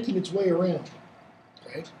horn is making its way around.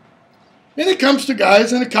 Okay? And it comes to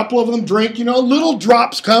guys, and a couple of them drink, little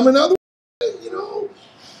drops come, and other,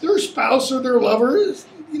 their spouse or their lover is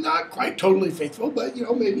not quite totally faithful, but,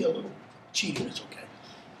 maybe a little cheating is okay.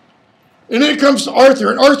 And then it comes to Arthur,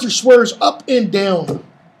 and Arthur swears up and down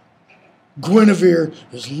Guinevere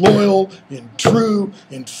is loyal and true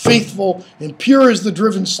and faithful and pure as the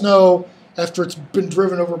driven snow after it's been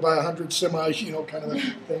driven over by 100 semis, kind of a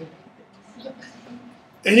thing.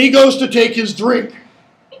 And he goes to take his drink.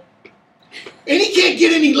 And he can't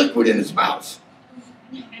get any liquid in his mouth.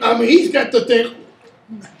 I mean, he's got the thing,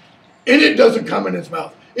 and it doesn't come in his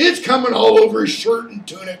mouth. It's coming all over his shirt and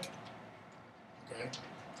tunic. Okay?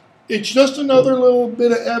 It's just another little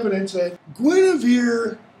bit of evidence that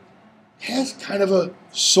Guinevere has kind of a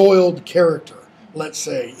soiled character, let's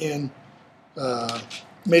say, in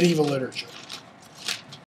medieval literature.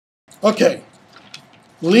 Okay,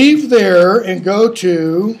 leave there and go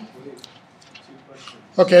to...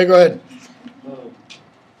 Okay, go ahead.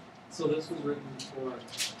 So this was written for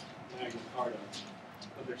Magna Carta,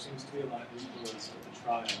 but there seems to be a lot of influence of the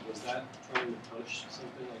trial. Was that trying to push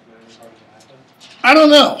something like Magna Carta to happen? I don't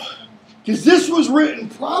know, because this was written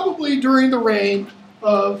probably during the reign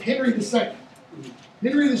of Henry II.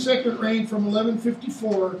 Henry II reigned from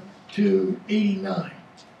 1154 to 89.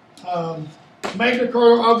 Magna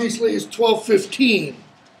Carta obviously is 1215.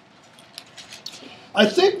 I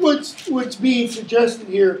think what's being suggested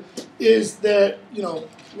here is that,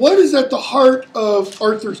 what is at the heart of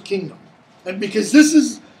Arthur's kingdom? And because this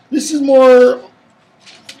is more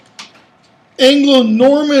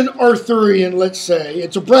Anglo-Norman Arthurian, let's say.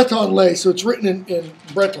 It's a Breton lay, so it's written in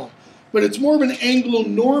Breton. But it's more of an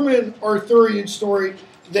Anglo-Norman Arthurian story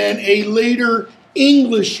than a later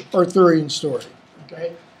English Arthurian story.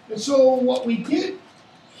 Okay? And so what we get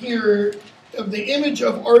here of the image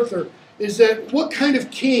of Arthur is that what kind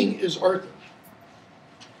of king is Arthur?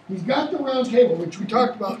 He's got the round table, which we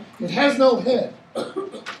talked about. It has no head.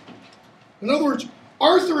 In other words,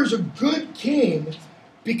 Arthur is a good king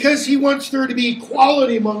because he wants there to be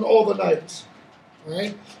equality among all the knights.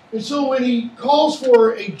 Right? And so when he calls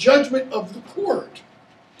for a judgment of the court,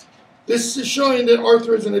 this is showing that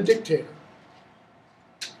Arthur isn't a dictator.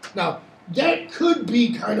 Now, that could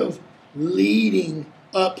be kind of leading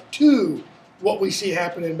up to what we see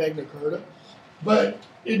happen in Magna Carta, but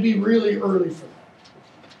it'd be really early for that.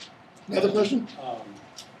 Another question?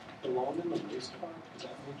 The lawn in the race car, is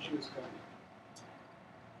that what she was cutting?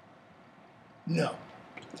 No.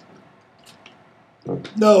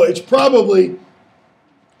 No, it's probably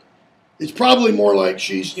more like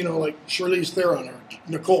she's, like Charlize Theron or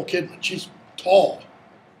Nicole Kidman. She's tall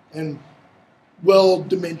and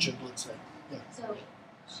well-dimensioned, let's say. Yeah. So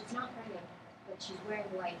she's not pregnant, but she's wearing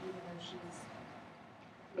white even though she's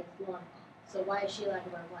with blonde. So why is she allowed to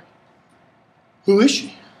wear white? Who is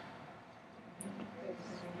she?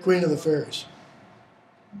 Queen of the Fairies.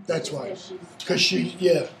 That's why. Because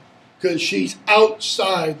she's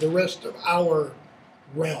outside the rest of our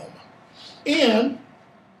realm. And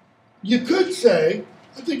you could say,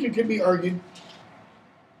 I think it could be argued,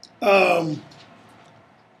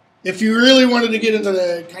 if you really wanted to get into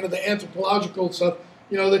the kind of the anthropological stuff,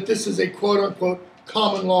 that this is a quote-unquote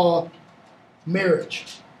common law marriage,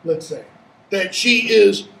 let's say. That she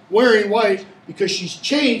is wearing white because she's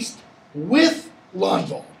chaste with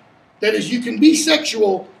Lanval. That is, you can be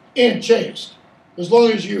sexual and chaste, as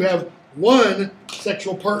long as you have one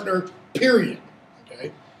sexual partner, period.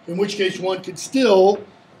 Okay? In which case one could still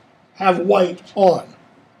have white on.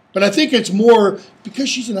 But I think it's more because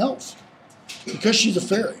she's an elf. Because she's a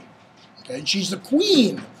fairy. Okay? And she's the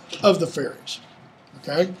queen of the fairies.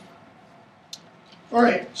 Okay? All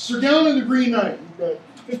right. Sir Gawain and the Green Knight. We've got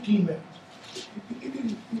 15 minutes.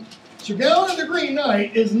 Sir Gawain and the Green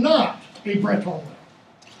Knight is not a Breton lay.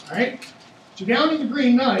 All right? Sir Gawain and the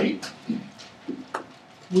Green Knight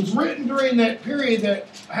was written during that period that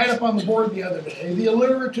I had up on the board the other day, the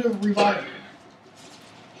alliterative revival.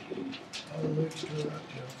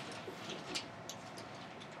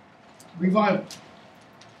 Revival.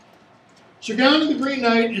 Sir Gawain and the Green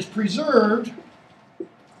Knight is preserved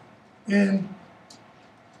in,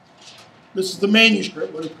 this is the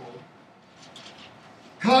manuscript, what is it called?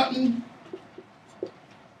 Cotton,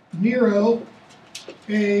 Nero,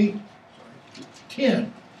 A10.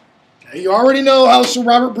 Now, you already know how Sir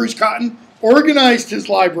Robert Bruce Cotton organized his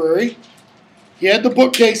library. He had the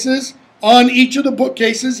bookcases. On each of the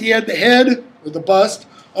bookcases, he had the head, or the bust,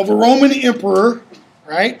 of a Roman emperor,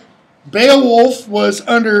 right? Beowulf was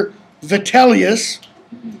under Vitellius.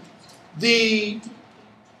 The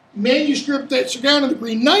manuscript that Sir Gawain and the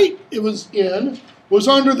Green Knight was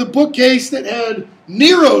under the bookcase that had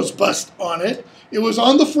Nero's bust on it. It was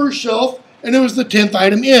on the first shelf, and it was the 10th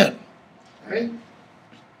item in. Right?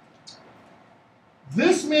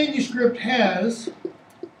 This manuscript has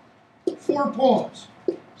 4 poems.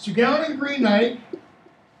 Sir Gawain and the Green Knight,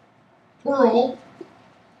 Pearl,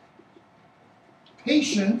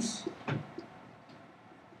 Patience,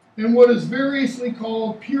 and what is variously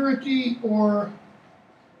called Purity or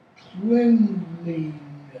Cleanliness.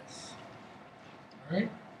 All right?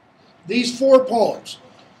 These 4 poems,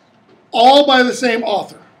 all by the same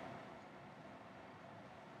author,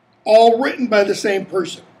 all written by the same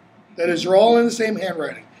person. That is, they're all in the same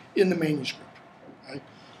handwriting in the manuscript. Right?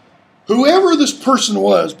 Whoever this person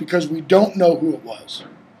was, because we don't know who it was.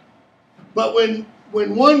 But when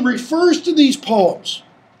one refers to these poems,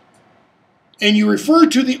 and you refer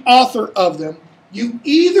to the author of them, you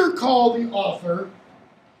either call the author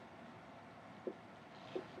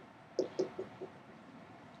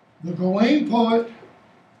the Gawain poet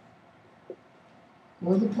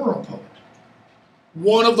or the Pearl poet.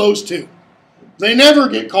 One of those two. They never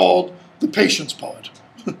get called the Patience poet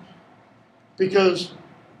because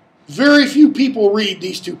very few people read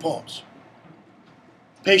these two poems,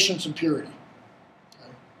 Patience and Purity.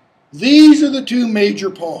 Okay. These are the two major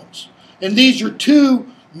poems, and these are two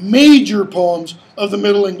major poems of the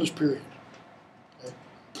Middle English period. Okay.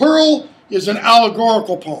 Pearl is an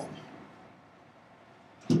allegorical poem.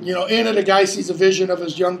 You know, in it, a guy sees a vision of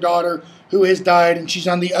his young daughter who has died, and she's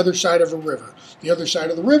on the other side of a river. The other side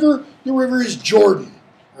of the river is Jordan,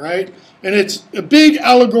 right? And it's a big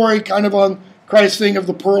allegory kind of on Christ's thing of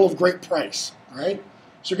the pearl of great price, right?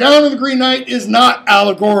 Sir Gawain of the Green Knight is not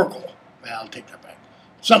allegorical. Well, I'll take that back.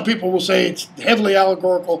 Some people will say it's heavily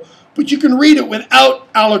allegorical, but you can read it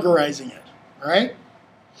without allegorizing it, right?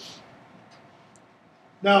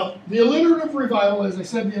 Now, the alliterative revival, as I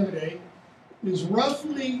said the other day, is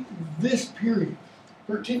roughly this period,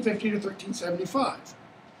 1350 to 1375.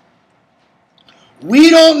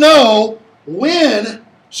 We don't know when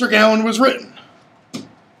Sir Gawain was written.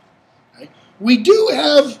 Okay. We do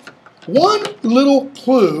have one little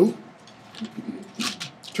clue.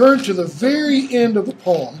 Turn to the very end of the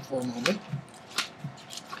poem for a moment,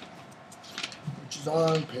 which is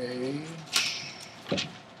on page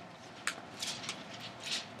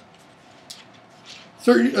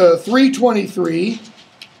 323.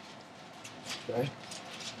 Okay.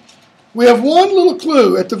 We have one little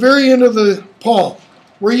clue at the very end of the poem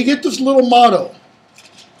where you get this little motto,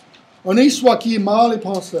 "Honi soit qui mal y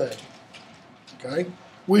pense," okay,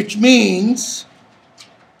 which means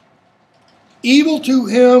evil to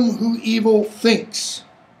him who evil thinks,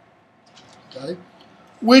 okay,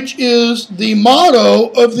 which is the motto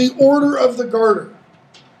of the Order of the Garter.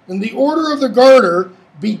 And the Order of the Garter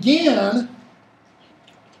began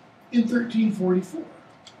in 1344.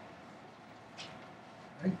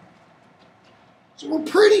 Okay. So we're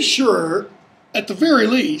pretty sure, at the very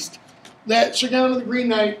least, that Sir Gawain of the Green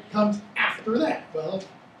Knight comes after that. Well,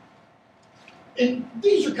 and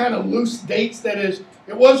these are kind of loose dates. That is,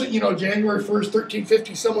 it wasn't, January 1st,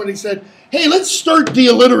 1350, somebody said, hey, let's start the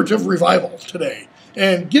alliterative revival today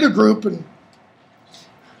and get a group, and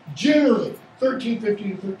generally 1350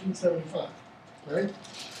 to 1375. Right?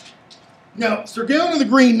 Now, Sir Gawain of the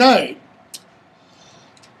Green Knight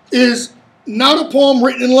is not a poem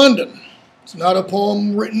written in London. It's not a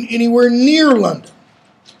poem written anywhere near London.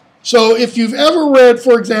 So if you've ever read,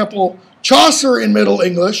 for example, Chaucer in Middle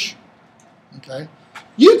English, okay,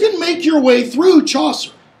 you can make your way through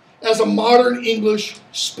Chaucer as a modern English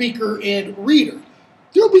speaker and reader.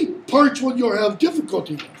 There'll be parts where you'll have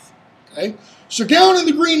difficulty with. Okay? Sir Gawain of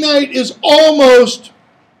the Green Knight is almost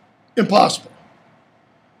impossible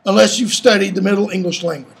unless you've studied the Middle English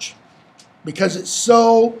language, because it's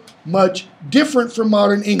so much different from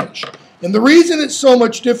modern English. And the reason it's so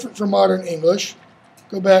much different from modern English,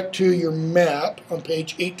 go back to your map on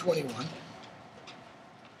page 821.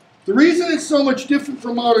 The reason it's so much different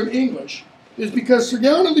from modern English is because Sir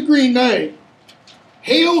Gawain of the Green Knight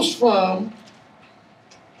hails from,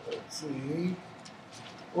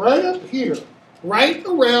 right up here, right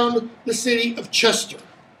around the city of Chester,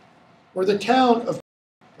 or the town of,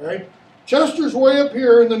 right? Chester's way up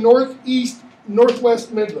here in the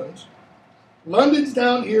northwest Midlands. London's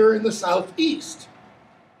down here in the southeast.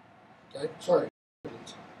 Okay, sorry.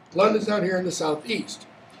 London's down here in the southeast.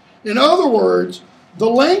 In other words, the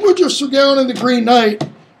language of Sir Gawain and the Green Knight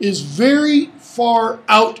is very far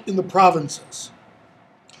out in the provinces.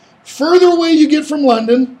 Further away you get from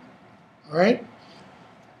London, all right,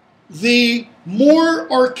 the more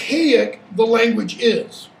archaic the language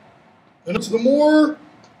is. And it's the more,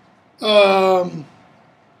 how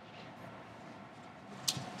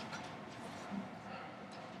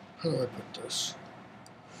do I put this?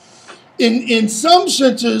 In some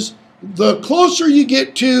senses, the closer you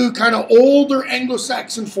get to kind of older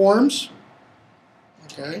Anglo-Saxon forms,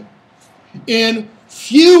 okay, and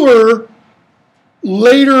fewer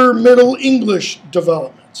later Middle English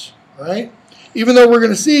developments, right? Even though we're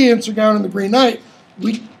going to see in Sir Gawain and the Green Knight,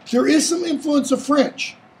 there is some influence of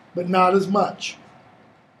French, but not as much.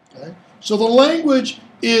 Okay? So the language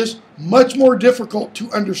is much more difficult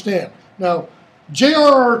to understand. Now,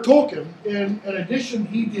 J.R.R. Tolkien, in an edition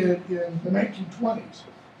he did in the 1920s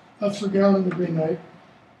of Sir Gawain and the Green Knight,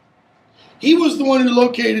 he was the one who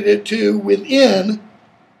located it to within,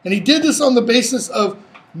 and he did this on the basis of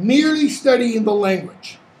merely studying the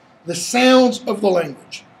language, the sounds of the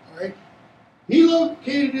language. All right? He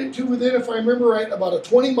located it to within, if I remember right, about a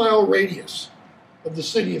 20-mile radius of the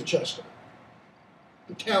city of Chester,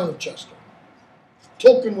 the town of Chester.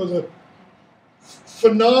 Tolkien was a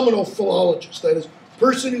phenomenal philologist, that is,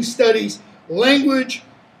 person who studies language,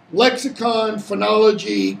 lexicon,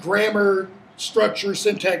 phonology, grammar, structure,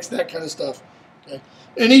 syntax, that kind of stuff. Okay?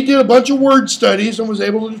 And he did a bunch of word studies and was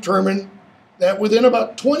able to determine that within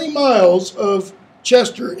about 20 miles of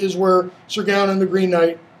Chester is where Sir Gawain and the Green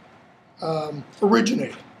Knight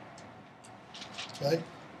originated. Okay?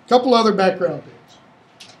 A couple other background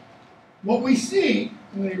things. What we see,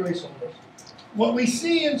 I'm going to erase all this. What we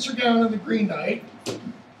see in Sir Gawain and the Green Knight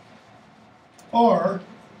are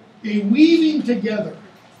a weaving together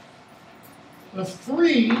of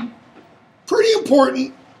three pretty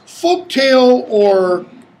important folktale, or,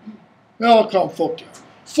 well, I'll call them folktale.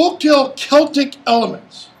 Folktale Celtic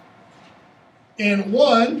elements. And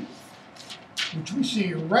one, which we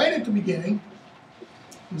see right at the beginning,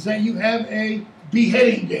 is that you have a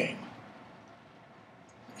beheading game.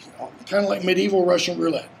 Kind of like medieval Russian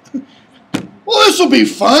roulette. Well, this will be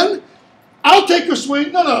fun. I'll take a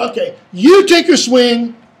swing. No, okay. You take a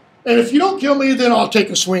swing, and if you don't kill me, then I'll take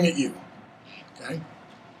a swing at you. Okay?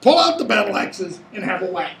 Pull out the battle axes and have a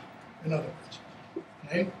whack, in other words.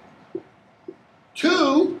 Okay?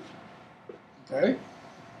 2, okay,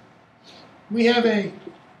 we have a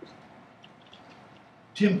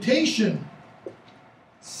temptation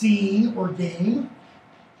scene or game.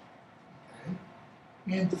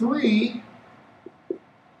 Okay. And 3,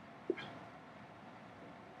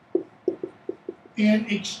 an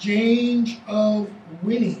exchange of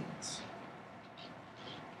winnings.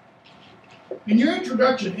 And your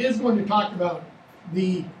introduction is going to talk about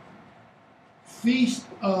the Feast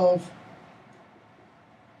of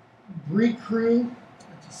Bricru,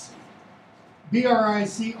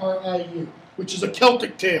 Bricru, which is a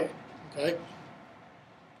Celtic tale, okay?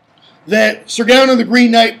 That Sir Gawain and the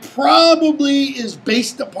Green Knight probably is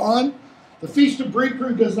based upon. The Feast of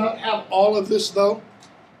Bricru does not have all of this, though.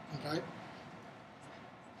 Okay?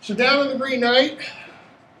 Sir Gawain and the Green Knight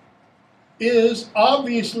is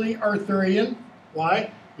obviously Arthurian.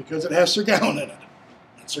 Why? Because it has Sir Gawain in it.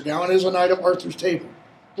 And Sir Gawain is a knight of Arthur's table.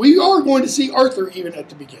 We are going to see Arthur even at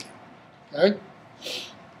the beginning. Okay?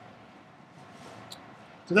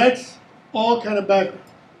 So that's all kind of background.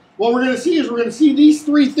 What we're going to see is we're going to see these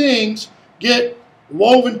three things get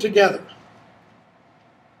woven together.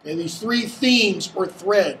 Okay, these three themes or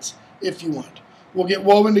threads, if you want, will get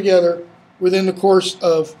woven together within the course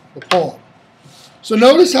of the poem. So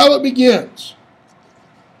notice how it begins.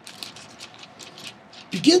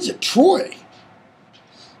 It begins at Troy.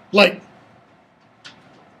 Like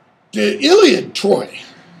the Iliad Troy.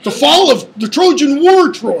 The fall of the Trojan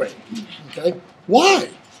War Troy. Okay? Why?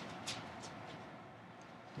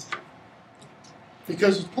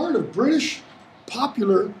 Because it's part of British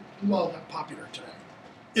popular, well, not popular today.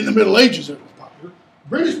 In the Middle Ages it was popular.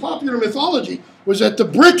 British popular mythology was that the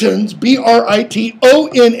Britons,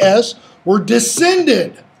 Britons, were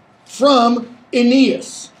descended from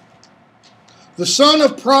Aeneas, the son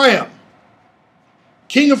of Priam,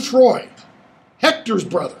 king of Troy, Hector's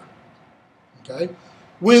brother. Okay?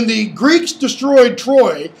 When the Greeks destroyed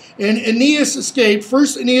Troy and Aeneas escaped,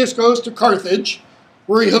 first Aeneas goes to Carthage,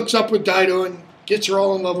 where he hooks up with Dido and gets her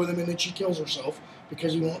all in love with him, and then she kills herself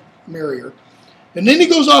because he won't marry her. And then he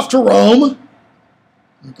goes off to Rome.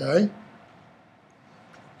 Okay?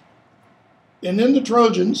 And then the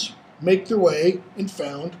Trojans make their way and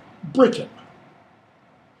found Britain.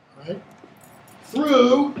 Right?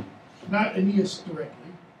 Through, not Aeneas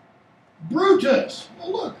directly, Brutus.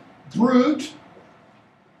 Well, look. Brute,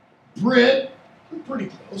 Brit, pretty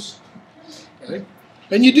close. Okay?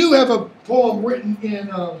 And you do have a poem written in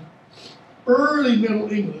early Middle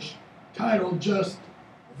English titled just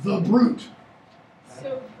The Brute.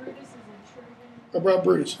 So Brutus is a Trojan? About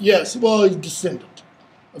Brutus. Yes, well, he's a descendant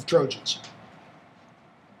of Trojans. So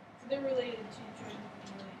they're related to Trojans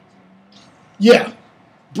and related to Aeneas? Yeah.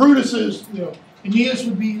 Brutus is, Aeneas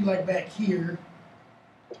would be like back here,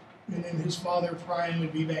 and then his father Priam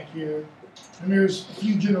would be back here, and there's a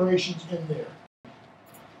few generations in there.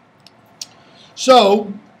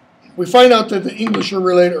 So, we find out that the English are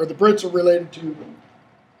related, or the Brits are related to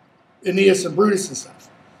Aeneas and Brutus and stuff,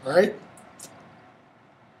 all right?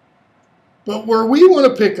 But where we want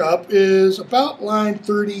to pick up is about line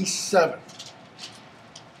 37.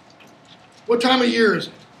 What time of year is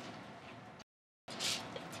it?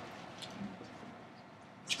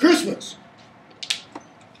 It's Christmas.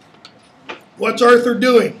 What's Arthur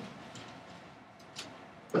doing?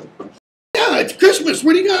 Yeah, it's Christmas.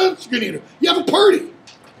 What are you going to do? You have a party.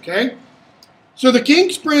 Okay? So the king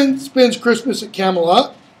spends Christmas at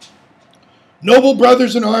Camelot. Noble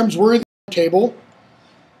brothers in arms worthy of the table.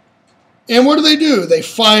 And what do? They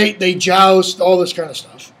fight, they joust, all this kind of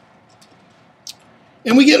stuff.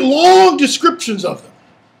 And we get long descriptions of them.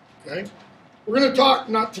 Okay? We're going to talk,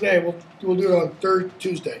 not today, we'll do it on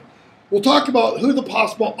Tuesday. We'll talk about who the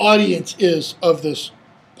possible audience is of this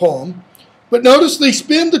poem. But notice they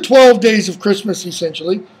spend the 12 days of Christmas,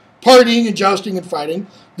 essentially, partying and jousting and fighting.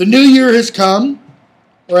 The new year has come,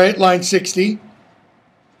 right, line 60.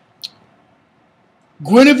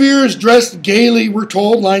 Guinevere is dressed gaily, we're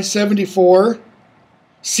told, line 74.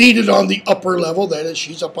 Seated on the upper level, that is,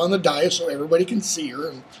 she's up on the dais so everybody can see her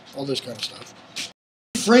and all this kind of stuff.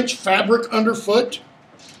 French fabric underfoot.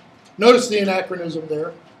 Notice the anachronism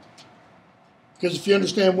there. Because if you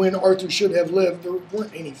understand when Arthur should have lived, there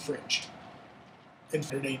weren't any French in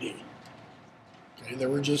 100 AD. Okay, they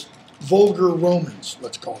were just vulgar Romans,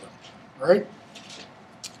 let's call them. All right?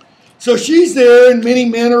 So she's there, and many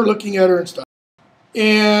men are looking at her and stuff.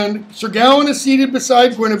 And Sir Gawain is seated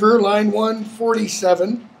beside Guinevere, line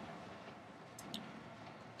 147.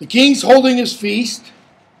 The king's holding his feast.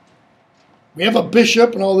 We have a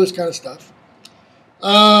bishop and all this kind of stuff.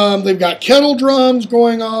 They've got kettle drums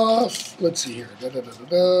going off. Let's see here. I'm going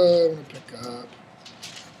to pick up.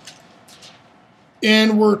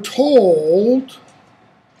 And we're told...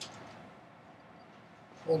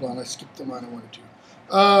 Hold on, I skipped the line I wanted to.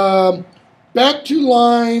 Back to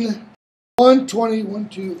line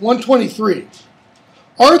 123.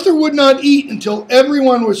 Arthur would not eat until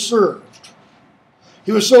everyone was served.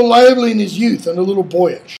 He was so lively in his youth and a little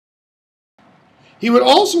boyish. He would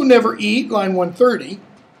also never eat, line 130,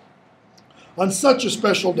 on such a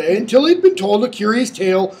special day until he'd been told a curious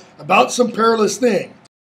tale about some perilous thing.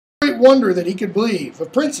 Great wonder that he could believe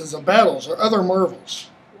of princes, of battles, or other marvels.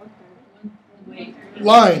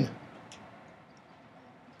 Line.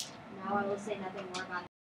 Now I will say nothing more about it.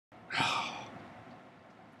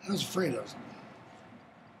 I was afraid of it.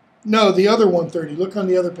 No, the other 130. Look on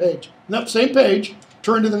the other page. Nope, same page.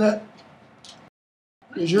 Turn to the net.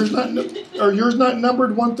 Is yours not? Are yours not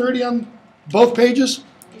numbered 130 on both pages?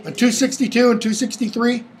 On 262 and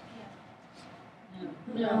 263?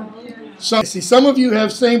 No. So, see, some of you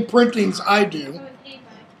have same printings I do,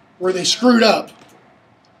 where they screwed up.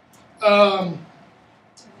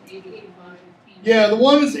 Yeah, the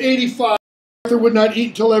one is 85. Arthur would not eat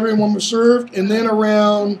until everyone was served, and then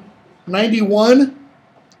around 91,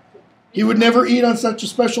 he would never eat on such a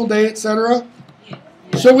special day, etc.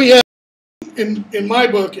 So we have, in my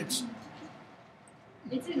book, it's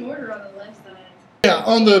in order on the left side. Yeah,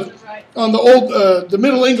 on the old, the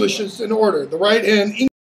Middle English is in order. The right hand English,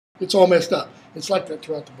 it's all messed up. It's like that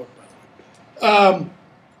throughout the book, by the way.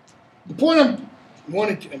 The point I'm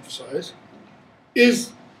wanting to emphasize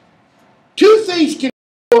is two things can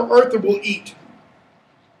Arthur will eat.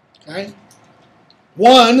 Okay?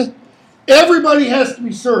 One, everybody has to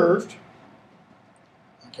be served.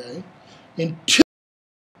 Okay? And two,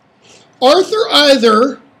 Arthur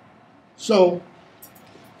either, so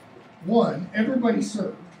one, everybody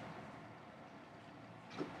served.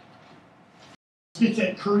 Gets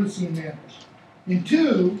that courtesy and manners. And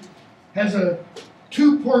two, has a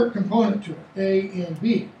two-part component to it, A and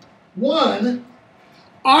B. One,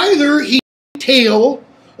 either he tale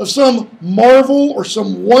of some marvel or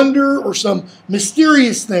some wonder or some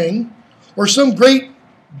mysterious thing or some great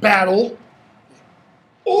battle,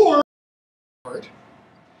 or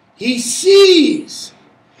he sees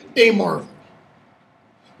a marvel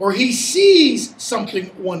or he sees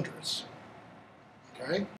something wondrous.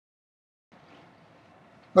 Okay?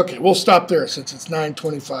 Okay, we'll stop there since it's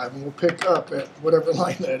 9:25 and we'll pick up at whatever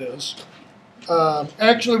line that is.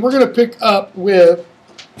 Actually, we're going to pick up with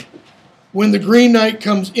when the Green Knight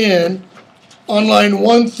comes in on line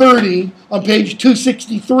 130 on page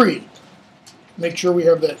 263. Make sure we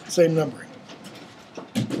have that same numbering.